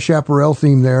had the High Chaparral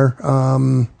theme there,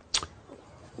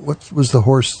 what was the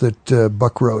horse that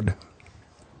Buck rode?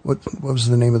 What was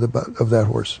the name of that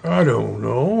horse? I don't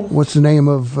know. What's the name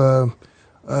of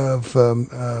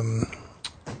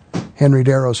Henry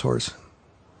Darrow's horse?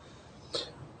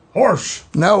 Horse.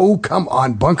 No, come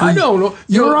on, Bunker. I don't know.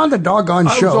 You were on the doggone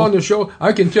show. I was on the show.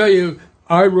 I can tell you,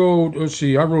 I rode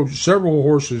several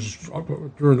horses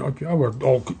during, I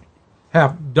rode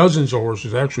half dozens of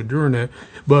horses actually during that.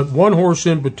 But one horse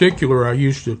in particular I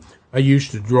used to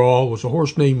draw was a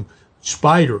horse named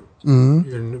Spider.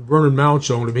 Mm-hmm. And Vernon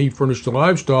Mounts owned him. He furnished the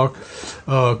livestock.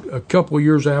 A couple of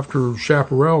years after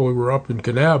Chaparral, we were up in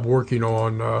Kanab working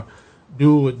on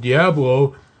Duel at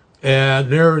Diablo, and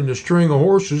there in the string of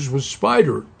horses was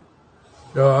Spider.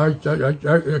 I love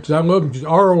them.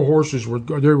 Our old horses were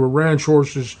ranch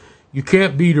horses. You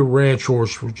can't beat a ranch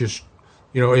horse for just,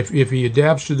 if he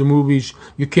adapts to the movies,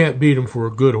 you can't beat him for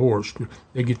a good horse.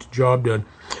 They get the job done.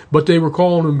 But they were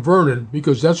calling him Vernon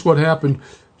because that's what happened.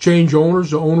 Change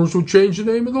owners, the owners would change the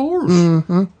name of the horse.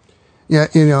 Mm-hmm. Yeah,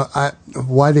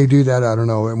 why they do that, I don't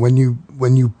know. And when you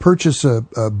purchase a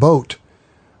boat,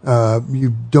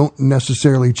 you don't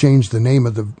necessarily change the name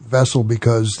of the vessel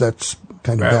because that's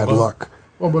kind of bad luck.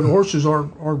 Well, but horses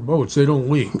aren't boats. They don't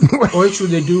leak. Oh, actually,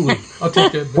 they do leak. I'll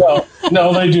take that back. Well,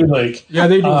 no, they do leak. Yeah,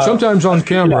 they do. Sometimes on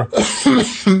camera.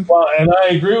 Well, and I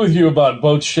agree with you about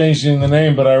boats changing the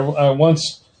name, but I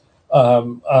once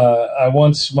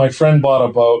my friend bought a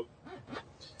boat,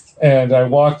 and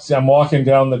I'm walking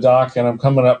down the dock, and I'm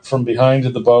coming up from behind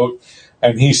the boat,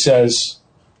 and he says,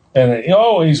 and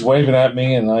he's waving at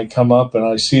me, and I come up and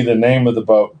I see the name of the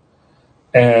boat,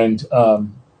 and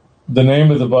the name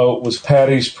of the boat was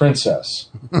Patty's Princess.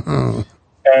 And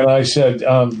I said,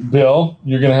 Bill,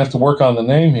 you're going to have to work on the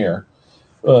name here.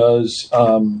 You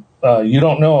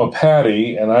don't know a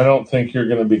Patty, and I don't think you're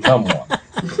going to become one.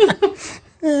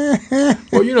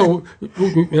 Well,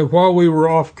 while we were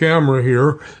off camera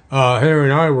here, Harry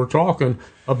and I were talking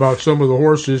about some of the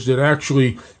horses that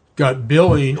actually got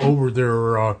billing over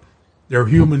their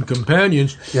human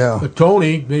companions. Yeah.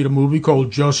 Tony made a movie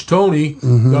called Just Tony,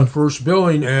 got first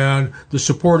billing, and the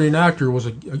supporting actor was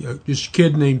this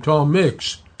kid named Tom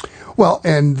Mix. Well,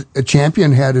 and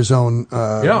Champion had his own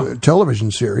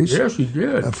television series. Yes, he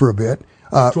did. For a bit.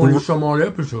 20-some-odd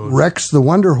episodes. Rex the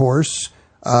Wonder Horse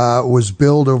was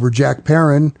billed over Jack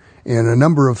Perrin in a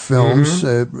number of films.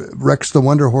 Rex the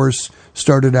Wonder Horse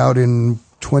started out in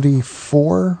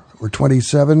 24 or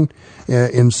 27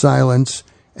 in silence.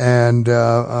 And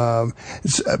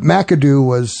McAdoo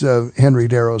was Henry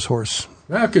Darrow's horse.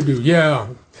 McAdoo, yeah.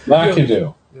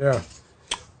 McAdoo. Yeah.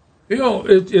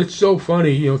 It's so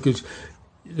funny, because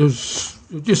there's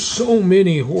just so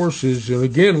many horses. And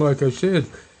again, like I said,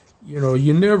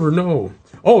 you never know.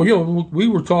 Oh, we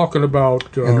were talking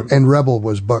about... and Rebel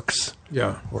was Buck's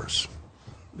horse.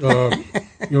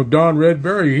 Don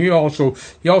Redberry, he also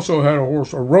had a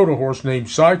horse, or rode a horse named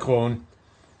Cyclone.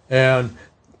 And,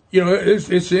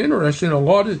 it's interesting. A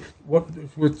lot of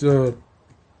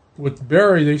with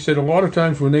Barry, they said a lot of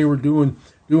times when they were doing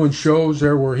shows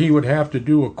there where he would have to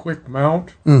do a quick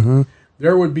mount,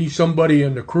 there would be somebody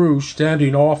in the crew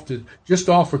standing just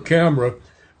off a camera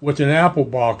with an apple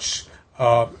box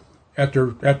at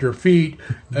their feet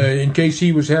in case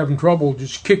he was having trouble.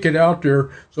 Just kick it out there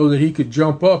so that he could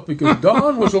jump up, because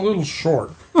Don was a little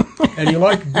short, and he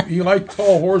liked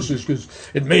tall horses because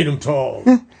it made him tall.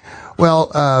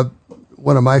 Well,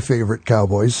 one of my favorite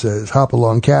cowboys is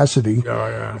Hopalong Cassidy. Oh,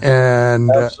 yeah. And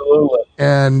absolutely.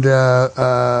 And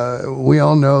we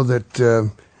all know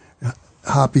that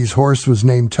Hoppy's horse was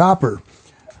named Topper.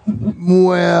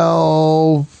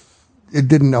 Well,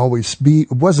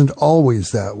 it wasn't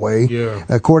always that way. Yeah.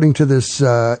 According to this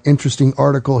interesting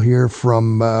article here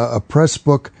from a press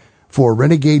book for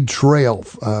Renegade Trail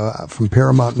from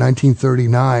Paramount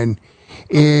 1939,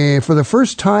 for the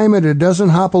first time in a dozen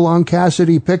Hopalong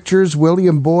Cassidy pictures,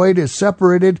 William Boyd is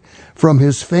separated from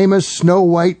his famous Snow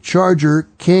White charger,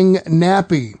 King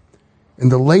Nappy. In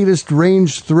the latest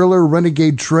range thriller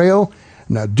Renegade Trail,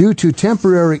 now due to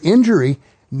temporary injury,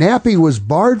 Nappy was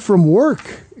barred from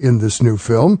work in this new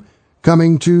film,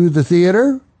 coming to the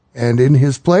theater, and in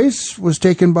his place was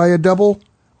taken by a double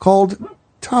called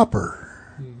Topper.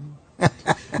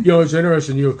 It's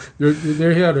interesting.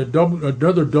 They had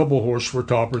another double horse for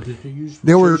Topper that they used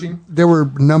for chasing. There were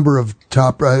a number of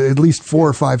at least 4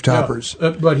 or 5 Toppers.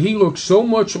 Yeah, but he looked so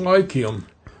much like him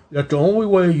that the only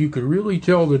way you could really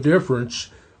tell the difference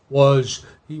was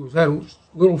he had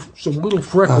some little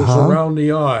freckles around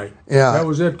the eye. Yeah, that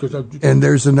was it. And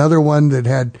there's another one that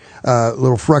had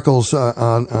little freckles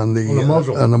on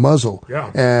the muzzle.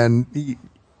 Yeah, and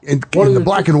in the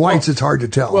black and whites, it's hard to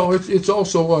tell. Well, it's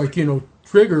also like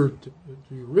Trigger,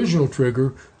 the original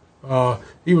Trigger.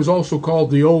 He was also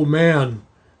called the Old Man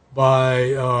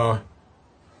by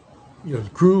the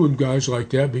crew and guys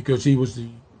like that because he was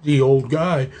the old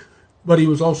guy. But he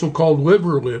was also called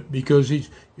Liver Lip because his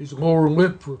lower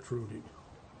lip protruded.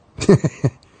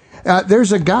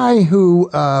 There's a guy who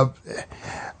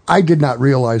I did not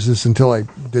realize this until I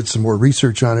did some more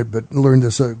research on it, but learned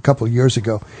this a couple of years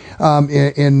ago.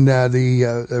 In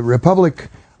the Republic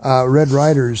Red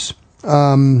Riders,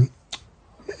 a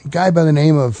guy by the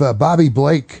name of Bobby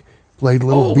Blake played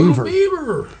Little Beaver. Little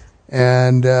Beaver!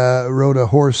 And rode a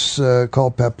horse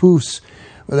called Papoose.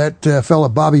 That fella,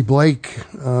 Bobby Blake,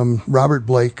 Robert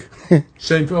Blake.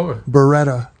 Same fella.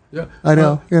 Beretta. Yeah. I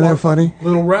know. Isn't that funny?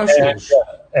 Little Rascals.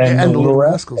 And the Little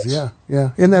Rascals, yeah.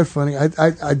 Isn't that funny? I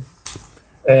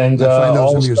find those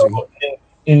also amusing.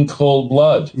 In Cold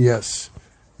Blood. Yes.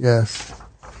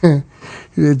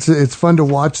 It's fun to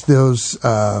watch those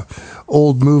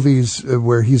old movies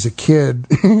where he's a kid.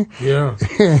 Yeah.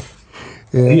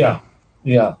 Yeah.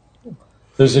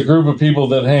 There's a group of people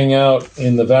that hang out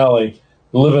in the valley,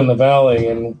 live in the valley,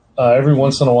 and every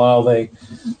once in a while they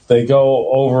go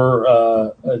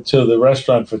over to the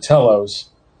restaurant Fratello's,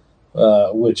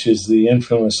 which is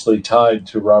infamously tied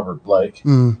to Robert Blake.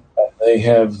 Mm. They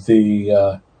have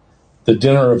the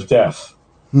dinner of death.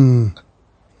 Mm.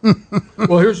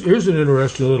 Well, here's an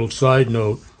interesting little side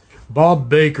note. Bob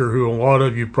Baker, who a lot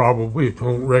of you probably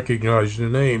don't recognize the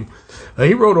name,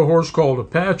 he rode a horse called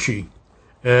Apache,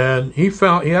 and he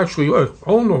actually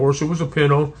owned the horse. It was a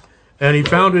Pinto, and he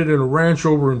found it in a ranch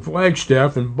over in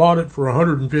Flagstaff and bought it for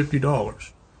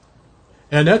 $150.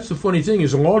 And that's the funny thing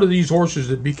is a lot of these horses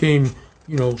that became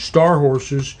star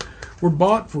horses were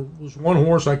bought for. Was one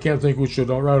horse I can't think which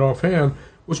right offhand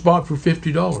was bought for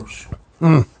 $50.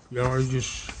 Mm.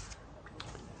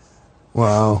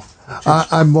 Wow.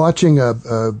 I'm watching a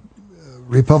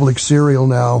Republic serial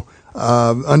now,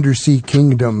 Undersea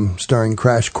Kingdom, starring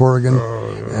Crash Corrigan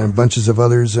and bunches of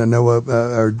others. Noah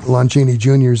Lon Chaney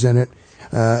Jr.'s in it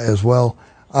as well.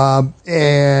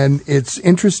 And it's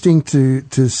interesting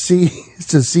to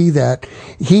see that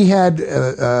he had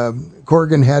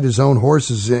Corrigan had his own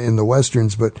horses in the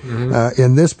westerns, but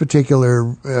in this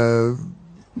particular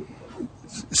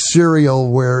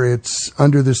serial where it's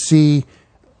under the sea,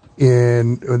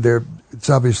 it's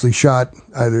obviously shot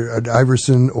either at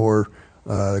Iverson or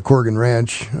Corrigan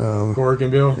Ranch.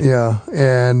 Corriganville. Yeah,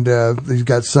 and he's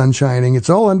got sun shining. It's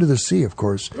all under the sea, of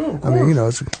course. Oh, of I mean,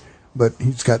 but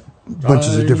he's got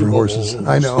bunches of different horses.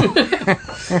 I know.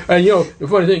 And the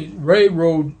funny thing, Ray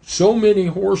rode so many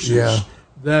horses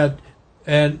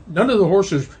and none of the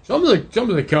horses. Some of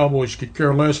the Cowboys could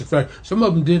care less. In fact, some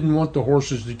of them didn't want the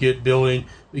horses to get billing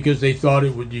because they thought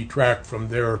it would detract from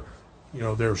their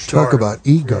start. Talk about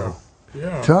ego.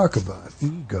 Yeah. Talk about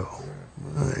ego.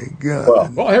 My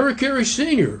God. Well, Harry Carey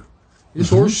Sr., his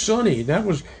horse Sonny.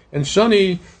 And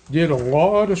Sonny did a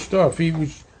lot of stuff. He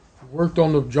worked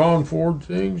on the John Ford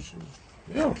things.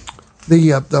 Yeah.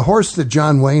 The horse that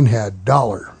John Wayne had,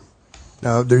 Dollar.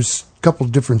 Now, there's a couple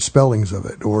of different spellings of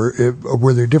it, or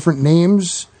were there different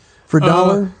names for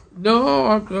Dollar?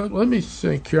 No, let me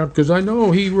think here, because I know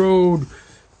he rode,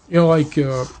 like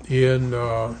in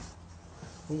what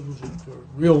was it,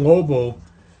 Real Lobo.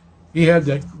 He had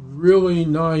that really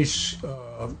nice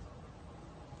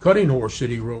cutting horse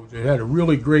that he rode. It had a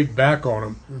really great back on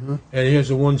him, and he has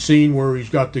the one scene where he's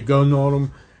got the gun on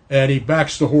him, and he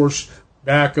backs the horse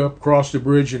back up, across the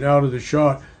bridge, and out of the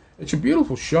shot. It's a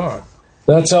beautiful shot.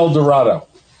 That's El Dorado.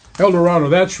 El Dorado,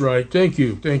 that's right. Thank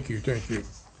you.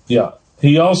 Yeah.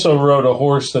 He also rode a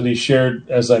horse that he shared,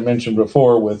 as I mentioned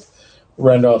before, with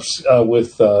Randolph's,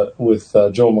 with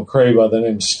Joel McRae by the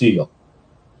name of Steele.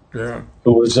 Yeah.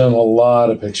 Who was in a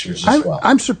lot of pictures as well.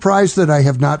 I'm surprised that I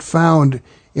have not found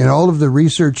in all of the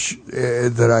research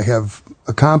that I have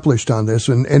accomplished on this,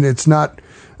 and it's not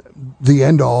the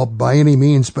end all by any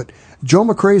means, but Joe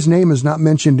McRae's name is not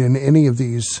mentioned in any of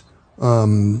these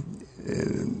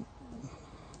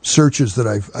searches that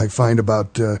I find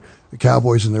about the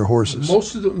Cowboys and their horses.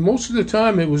 Most of the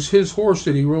time, it was his horse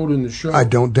that he rode in the show. I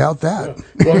don't doubt that.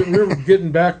 Well, we're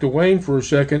getting back to Wayne for a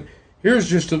second. Here's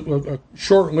just a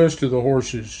short list of the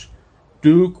horses.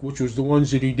 Duke, which was the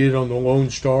ones that he did on the Lone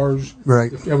Stars.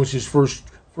 Right. That was his first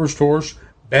horse.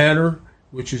 Banner,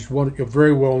 which is a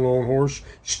very well-known horse.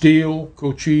 Steele,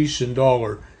 Cochise, and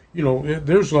Dollar.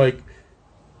 There's like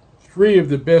 3 of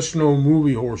the best-known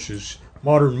movie horses,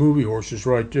 modern movie horses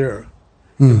right there.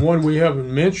 And one we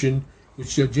haven't mentioned,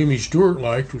 which Jimmy Stewart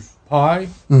liked, was Pie,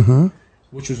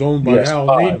 which was owned by Hal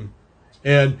Needham.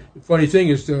 And the funny thing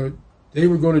is, they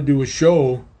were going to do a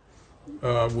show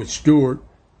with Stewart,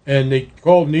 and they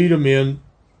called Needham in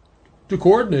to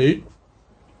coordinate,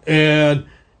 and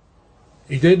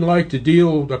he didn't like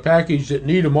the package that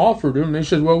Needham offered him. They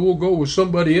said, well, we'll go with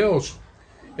somebody else.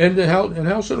 And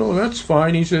Hal said, oh, that's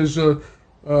fine. He says,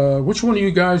 which one of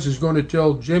you guys is going to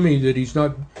tell Jimmy that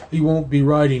he won't be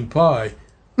riding Pie?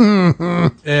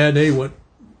 And they went,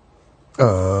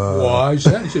 why is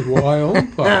that? He said, well, I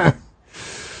own Pie.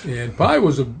 And Pie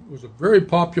was a very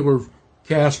popular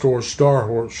cast horse, star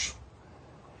horse.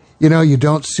 You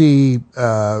don't see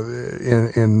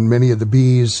in many of the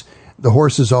Bs, the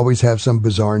horses always have some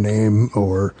bizarre name,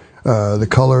 or the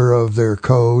color of their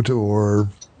coat, or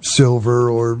silver,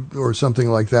 or something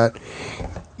like that.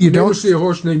 You don't see a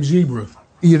horse named Zebra.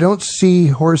 You don't see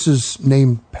horses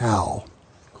named Pal.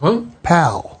 Huh?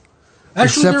 Pal.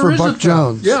 Actually, except for Buck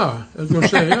Jones. Yeah, I was going to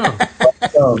say, yeah.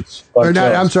 Jones.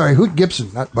 I'm sorry, Hoot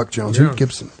Gibson, not Buck Jones. Yeah. Hoot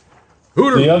Gibson.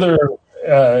 The other,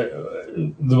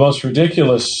 the most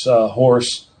ridiculous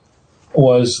horse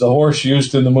was the horse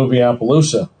used in the movie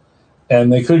Appaloosa,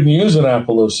 and they couldn't use an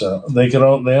Appaloosa. They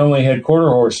only had quarter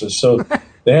horses, so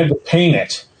they had to paint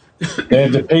it. They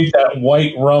had to paint that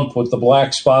white rump with the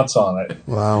black spots on it.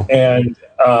 Wow! And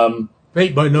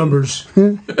paint by numbers.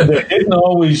 They didn't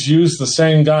always use the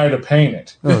same guy to paint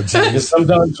it. Oh, geez. Because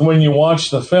sometimes when you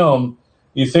watch the film,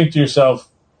 you think to yourself,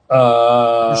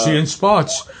 you're seeing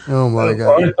spots. Oh, my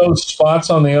God. Aren't those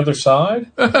spots on the other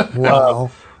side?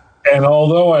 Wow. And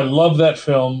although I love that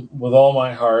film with all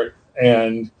my heart,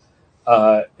 and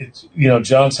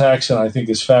John Saxon, I think,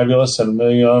 is fabulous, and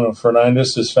Emiliano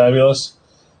Fernandez is fabulous.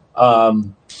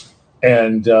 And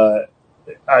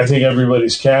I think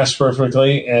everybody's cast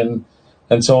perfectly and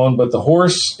so on, but the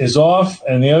horse is off,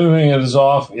 and the other thing that is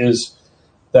off is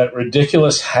that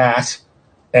ridiculous hat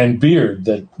and beard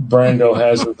that Brando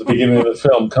has at the beginning of the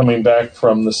film, coming back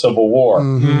from the Civil War.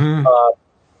 Mm-hmm.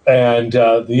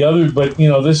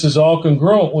 This is all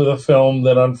congruent with a film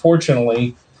that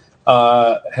unfortunately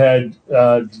had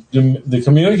the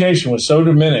communication was so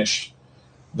diminished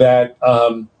that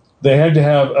they had to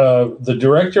have the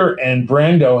director and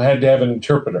Brando had to have an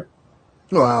interpreter.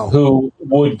 Wow. Who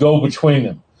would go between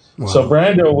them. Wow. So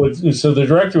the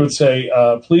director would say,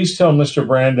 please tell Mr.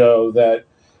 Brando that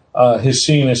his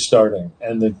scene is starting.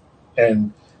 And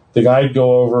the guy'd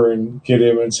go over and get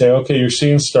him and say, okay, your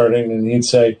scene's starting. And he'd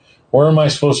say, where am I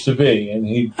supposed to be? And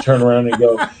he'd turn around and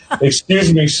go,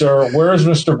 excuse me, sir, where is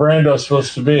Mr. Brando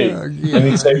supposed to be? And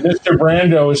he'd say, Mr.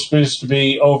 Brando is supposed to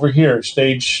be over here,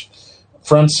 stage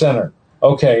front center.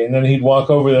 Okay, and then he'd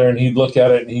walk over there and he'd look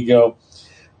at it and he'd go,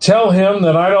 tell him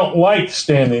that I don't like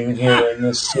standing here in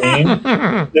this scene.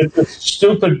 It's a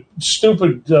stupid,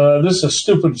 this is a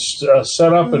stupid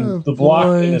setup, and the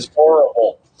blocking is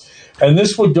horrible. And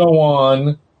this would go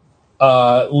on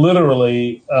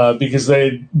literally because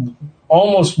they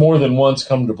almost more than once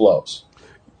come to blows.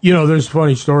 You know, there's a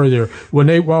funny story there.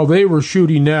 While they were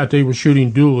shooting that, they were shooting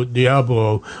Duel at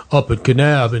Diablo up at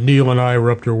Kanab, and Neil and I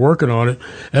were up there working on it.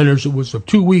 And there was a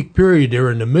 2-week period there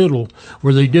in the middle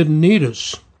where they didn't need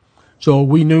us. So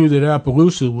we knew that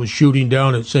Appaloosa was shooting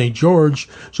down at St. George,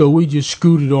 so we just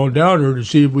scooted on down there to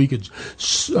see if we could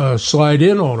slide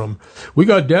in on them. We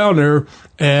got down there,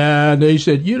 and they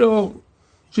said,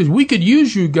 we could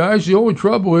use you guys. The only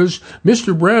trouble is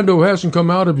Mr. Brando hasn't come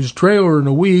out of his trailer in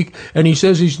a week, and he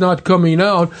says he's not coming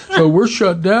out, so we're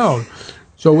shut down.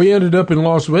 So we ended up in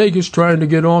Las Vegas trying to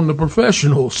get on the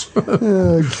professionals.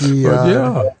 God.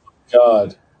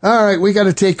 All right, we got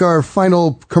to take our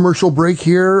final commercial break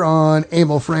here on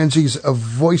Emil Franzi's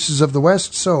Voices of the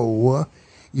West. So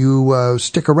you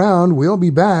stick around. We'll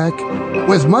be back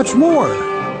with much more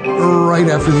right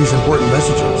after these important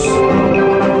messages.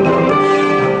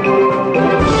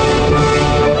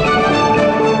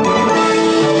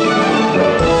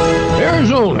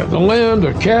 Arizona, the land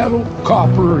of cattle,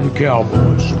 copper, and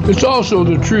cowboys. It's also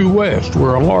the true West,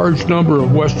 where a large number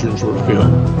of Westerns were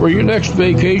filmed. For your next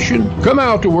vacation, come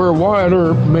out to where Wyatt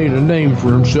Earp made a name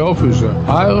for himself as a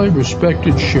highly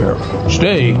respected sheriff.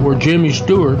 Stay where Jimmy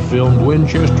Stewart filmed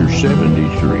Winchester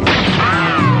 73.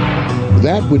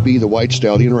 That would be the White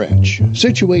Stallion Ranch.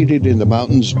 Situated in the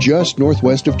mountains just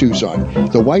northwest of Tucson,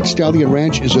 the White Stallion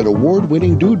Ranch is an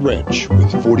award-winning dude ranch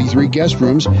with 43 guest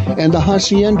rooms and the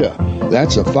Hacienda.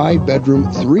 That's a 5-bedroom,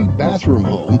 3-bathroom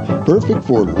home, perfect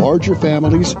for larger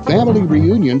families, family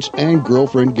reunions, and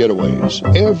girlfriend getaways.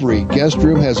 Every guest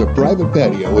room has a private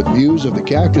patio with views of the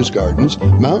cactus gardens,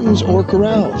 mountains, or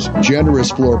corrals. Generous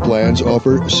floor plans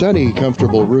offer sunny,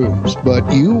 comfortable rooms, but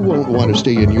you won't want to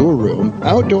stay in your room.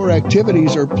 Outdoor activities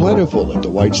are plentiful at the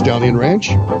White Stallion Ranch.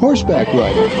 Horseback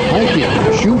riding, hiking,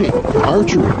 shooting,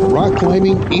 archery, rock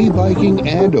climbing, e-biking,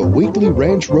 and a weekly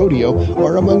ranch rodeo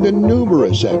are among the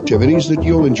numerous activities that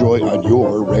you'll enjoy on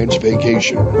your ranch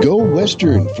vacation. Go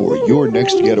Western for your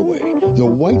next getaway. The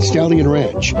White Stallion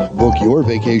Ranch. Book your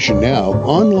vacation now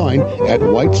online at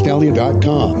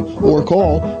whitestallion.com or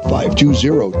call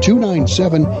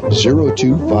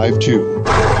 520-297-0252.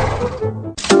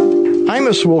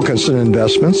 Imus Wilkinson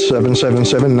Investments,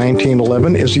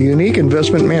 777-1911, is a unique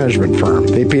investment management firm.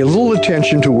 They pay little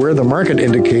attention to where the market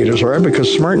indicators are because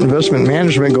smart investment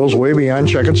management goes way beyond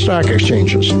checkered stock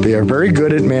exchanges. They are very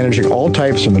good at managing all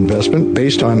types of investment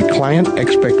based on client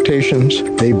expectations.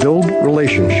 They build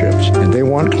relationships, and they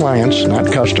want clients,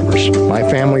 not customers. My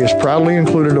family is proudly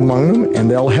included among them, and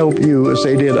they'll help you, as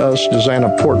they did us, design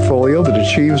a portfolio that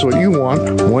achieves what you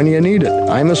want when you need it.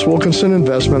 Imus Wilkinson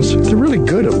Investments, they're really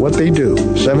good at what they do.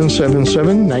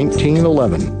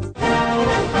 777-1911.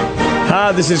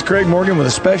 Hi, this is Craig Morgan with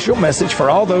a special message for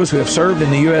all those who have served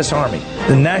in the U.S. Army.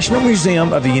 The National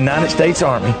Museum of the United States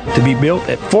Army, to be built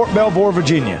at Fort Belvoir,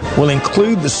 Virginia, will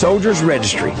include the Soldier's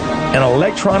Registry, an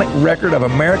electronic record of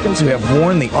Americans who have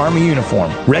worn the Army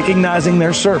uniform, recognizing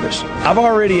their service. I've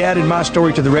already added my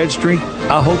story to the registry.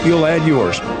 I hope you'll add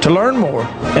yours. To learn more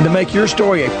and to make your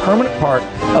story a permanent part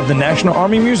of the National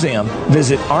Army Museum,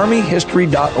 visit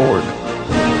armyhistory.org.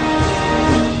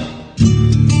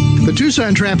 The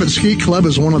Tucson Trap and Skeet Club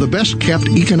is one of the best-kept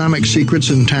economic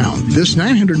secrets in town. This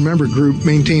 900-member group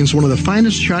maintains one of the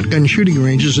finest shotgun shooting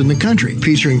ranges in the country,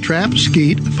 featuring trap,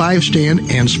 skeet,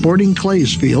 5-stand, and sporting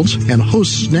clays fields, and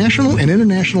hosts national and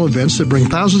international events that bring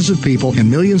thousands of people and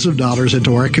millions of dollars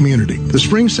into our community. The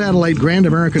Spring Satellite Grand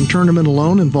American Tournament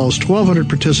alone involves 1,200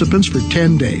 participants for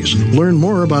 10 days. Learn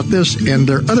more about this and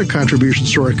their other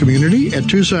contributions to our community at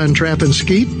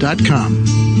TucsonTrapandSkeet.com.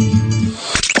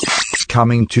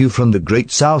 Coming to you from the great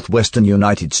southwestern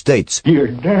United States. You're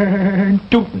darn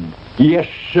tootin'. Yes,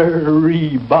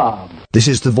 sirree, Bob. This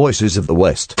is the Voices of the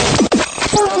West. That's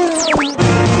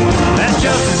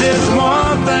just as it's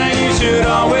one thing you should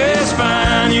always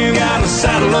find. You gotta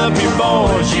saddle up your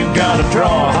boys, you gotta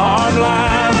draw a hard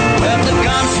line. When the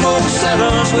gunsmoke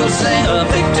settles, we'll sing a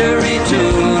victory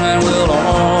tune, and we'll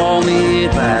all meet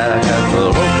back at the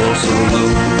local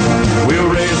saloon. We'll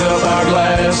raise up our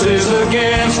glasses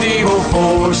against evil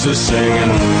forces,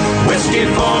 singing whiskey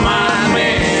for my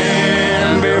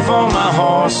men, beer for my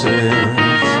horses.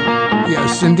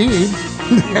 Yes, indeed.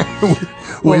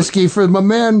 Whiskey for my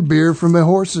men, beer for my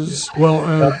horses.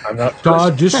 Well,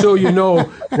 Todd, just so you know,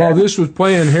 while this was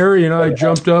playing, Harry and I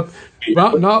jumped up,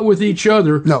 not with each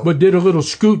other, but did a little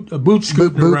boot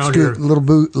scoot around here.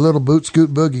 Little boot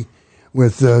scoot boogie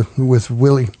with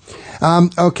Willie.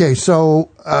 Okay, so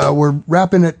we're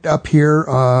wrapping it up here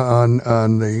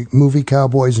on the movie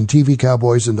Cowboys and TV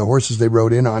Cowboys and the horses they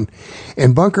rode in on.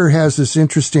 And Bunker has this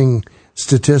interesting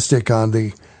statistic on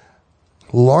the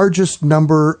largest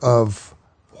number of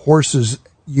horses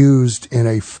used in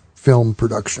a film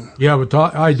production. Yeah, but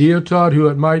idea, Todd, who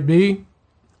it might be?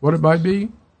 What it might be?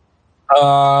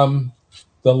 The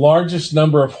largest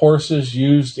number of horses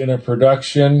used in a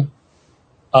production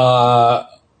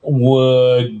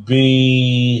would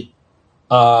be,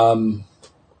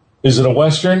 is it a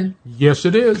Western? Yes,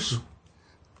 it is.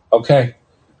 Okay.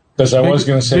 Because I was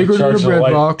going to say Charge of the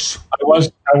Light Box. I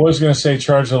was going to say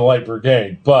Charge of the Light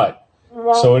Brigade, but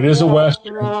so it is a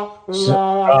Western.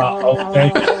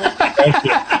 Thank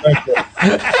you.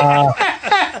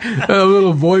 A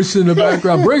little voice in the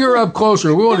background. Bring her up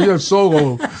closer. We want to hear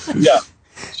solo. Yeah.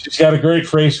 She's got a great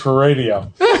face for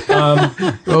radio. So I'm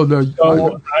going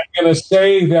to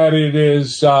say that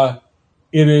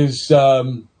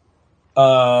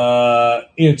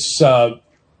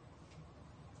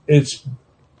it's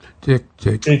tick,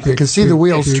 tick. You can see the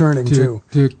wheels turning too.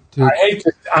 Tick, tick. I hate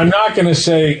to, I'm not going to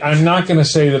say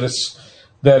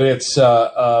that it's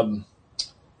the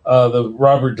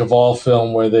Robert Duvall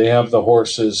film where they have the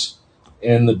horses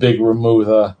in the big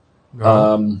Remuda.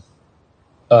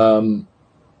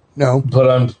 No, but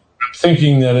I'm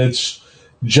thinking that it's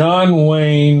John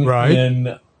Wayne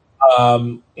in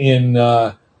not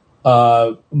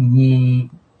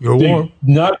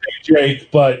Big Jake,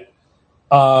 but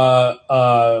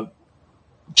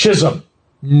Chisholm.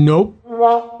 Nope.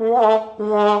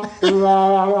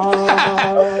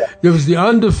 It was the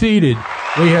Undefeated.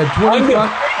 They had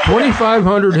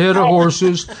 2,500 head of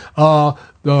horses.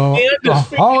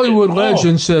 The Hollywood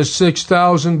legend says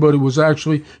 6,000, but it was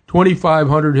actually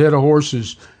 2,500 head of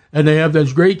horses. And they have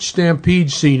that great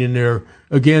stampede scene in there,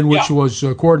 again, which was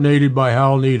coordinated by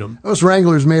Hal Needham. Those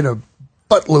Wranglers made a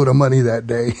buttload of money that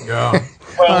day. Yeah.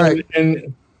 Well, all right.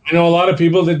 And I know a lot of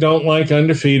people that don't like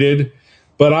Undefeated,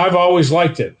 but I've always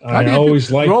liked it. I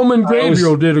always liked Roman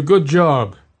Gabriel did a good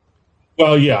job.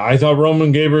 Well, yeah, I thought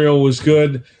Roman Gabriel was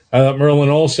good. I thought Merlin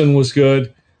Olsen was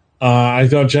good. I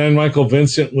thought John Michael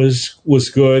Vincent was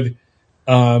good.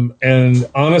 And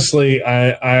honestly,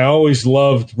 I always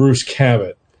loved Bruce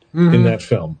Cabot in that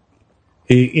film.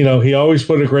 He always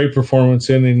put a great performance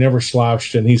in. He never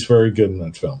slouched, and he's very good in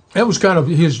that film. That was kind of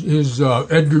his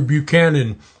Edgar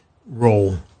Buchanan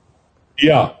role.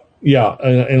 Yeah,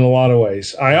 in a lot of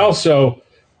ways. I also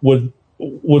would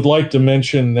like to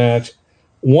mention that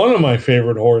one of my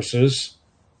favorite horses,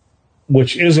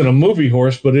 which isn't a movie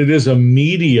horse, but it is a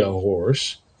media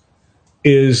horse,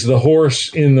 is the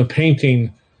horse in the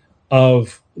painting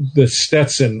of the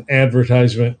Stetson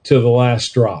advertisement to The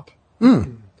Last Drop.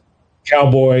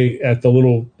 Cowboy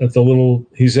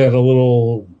he's at a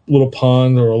little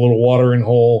pond or a little watering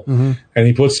hole, and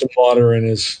he puts some water in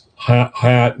his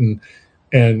hat, and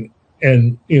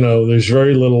there's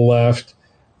very little left,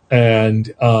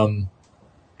 and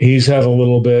he's had a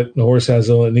little bit, the horse has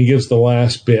a little, and he gives the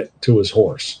last bit to his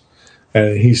horse,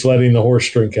 and he's letting the horse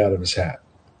drink out of his hat.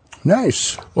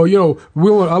 Nice. Well,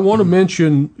 I want to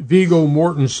mention Viggo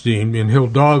Mortensen in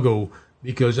Hidalgo,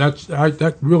 because I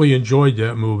really enjoyed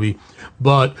that movie.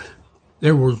 But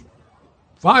there were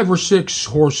 5 or 6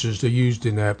 horses they used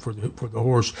in that for the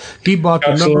horse. He bought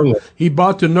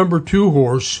the number 2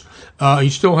 horse. He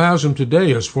still has him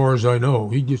today, as far as I know.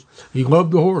 He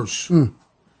loved the horse.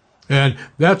 And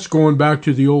that's going back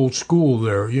to the old school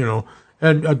there,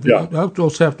 And I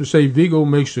also have to say, Viggo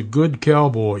makes a good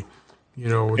cowboy. He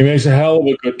makes a hell of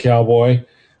a good cowboy.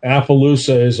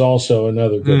 Appaloosa is also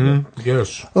another good one.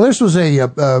 Yes. Well, this was a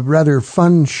rather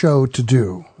fun show to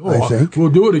do, I think.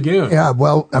 We'll do it again. Yeah,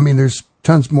 well, I mean, there's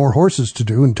tons more horses to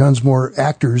do and tons more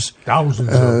actors thousands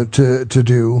to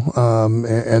do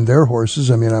and their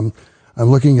horses. I mean, I'm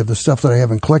looking at the stuff that I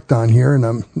haven't clicked on here, and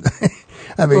I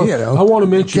want to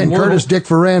mention Ken Curtis, Dick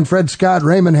Ferran, Fred Scott,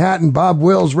 Raymond Hatton, Bob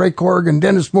Wills, Ray Corrigan,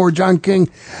 Dennis Moore, John King,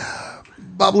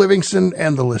 Bob Livingston,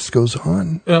 and the list goes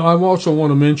on. I also want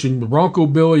to mention Bronco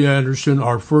Billy Anderson,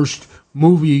 our first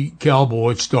movie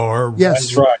cowboy star. Yes.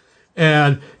 That's right.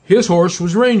 And his horse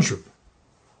was Ranger.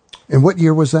 And what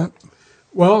year was that?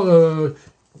 Well,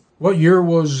 what year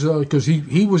was, because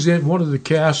he was in one of the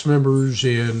cast members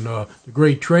in The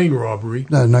Great Train Robbery.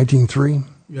 1903.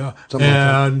 Yeah.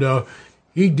 And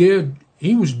he did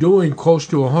he was doing close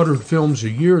to 100 films a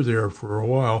year there for a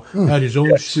while, at his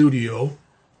own studio.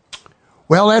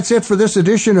 Well, that's it for this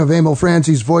edition of Emil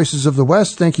Franzi's Voices of the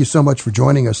West. Thank you so much for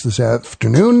joining us this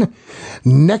afternoon.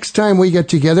 Next time we get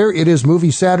together, it is Movie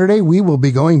Saturday. We will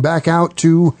be going back out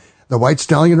to the White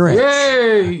Stallion Ranch.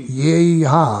 Yay!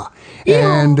 Yay-ha.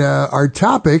 And our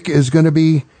topic is going to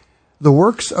be the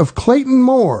works of Clayton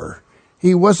Moore.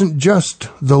 He wasn't just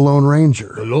the Lone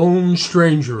Ranger. The Lone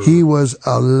Stranger. He was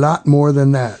a lot more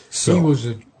than that. So. He was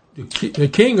the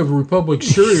king of Republic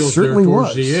cereals there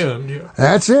towards the end. Yeah.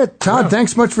 That's it. Todd,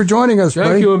 thanks much for joining us, buddy.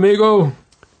 Thank you, amigo.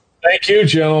 Thank you,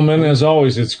 gentlemen. As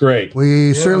always, it's great.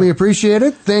 We certainly appreciate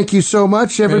it. Thank you so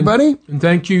much, everybody. And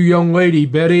thank you, young lady,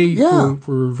 Betty,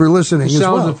 for listening as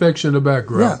well. Sound effects in the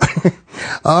background. Yeah.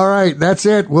 All right, that's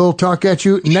it. We'll talk at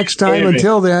you next time.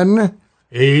 Until then,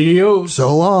 adios.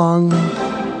 So long.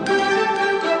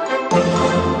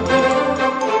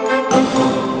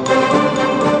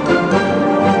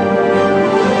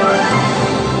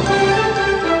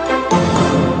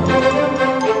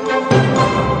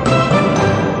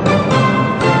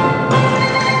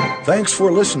 Thanks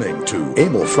for listening to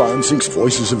Emil Franzi's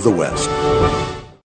Voices of the West.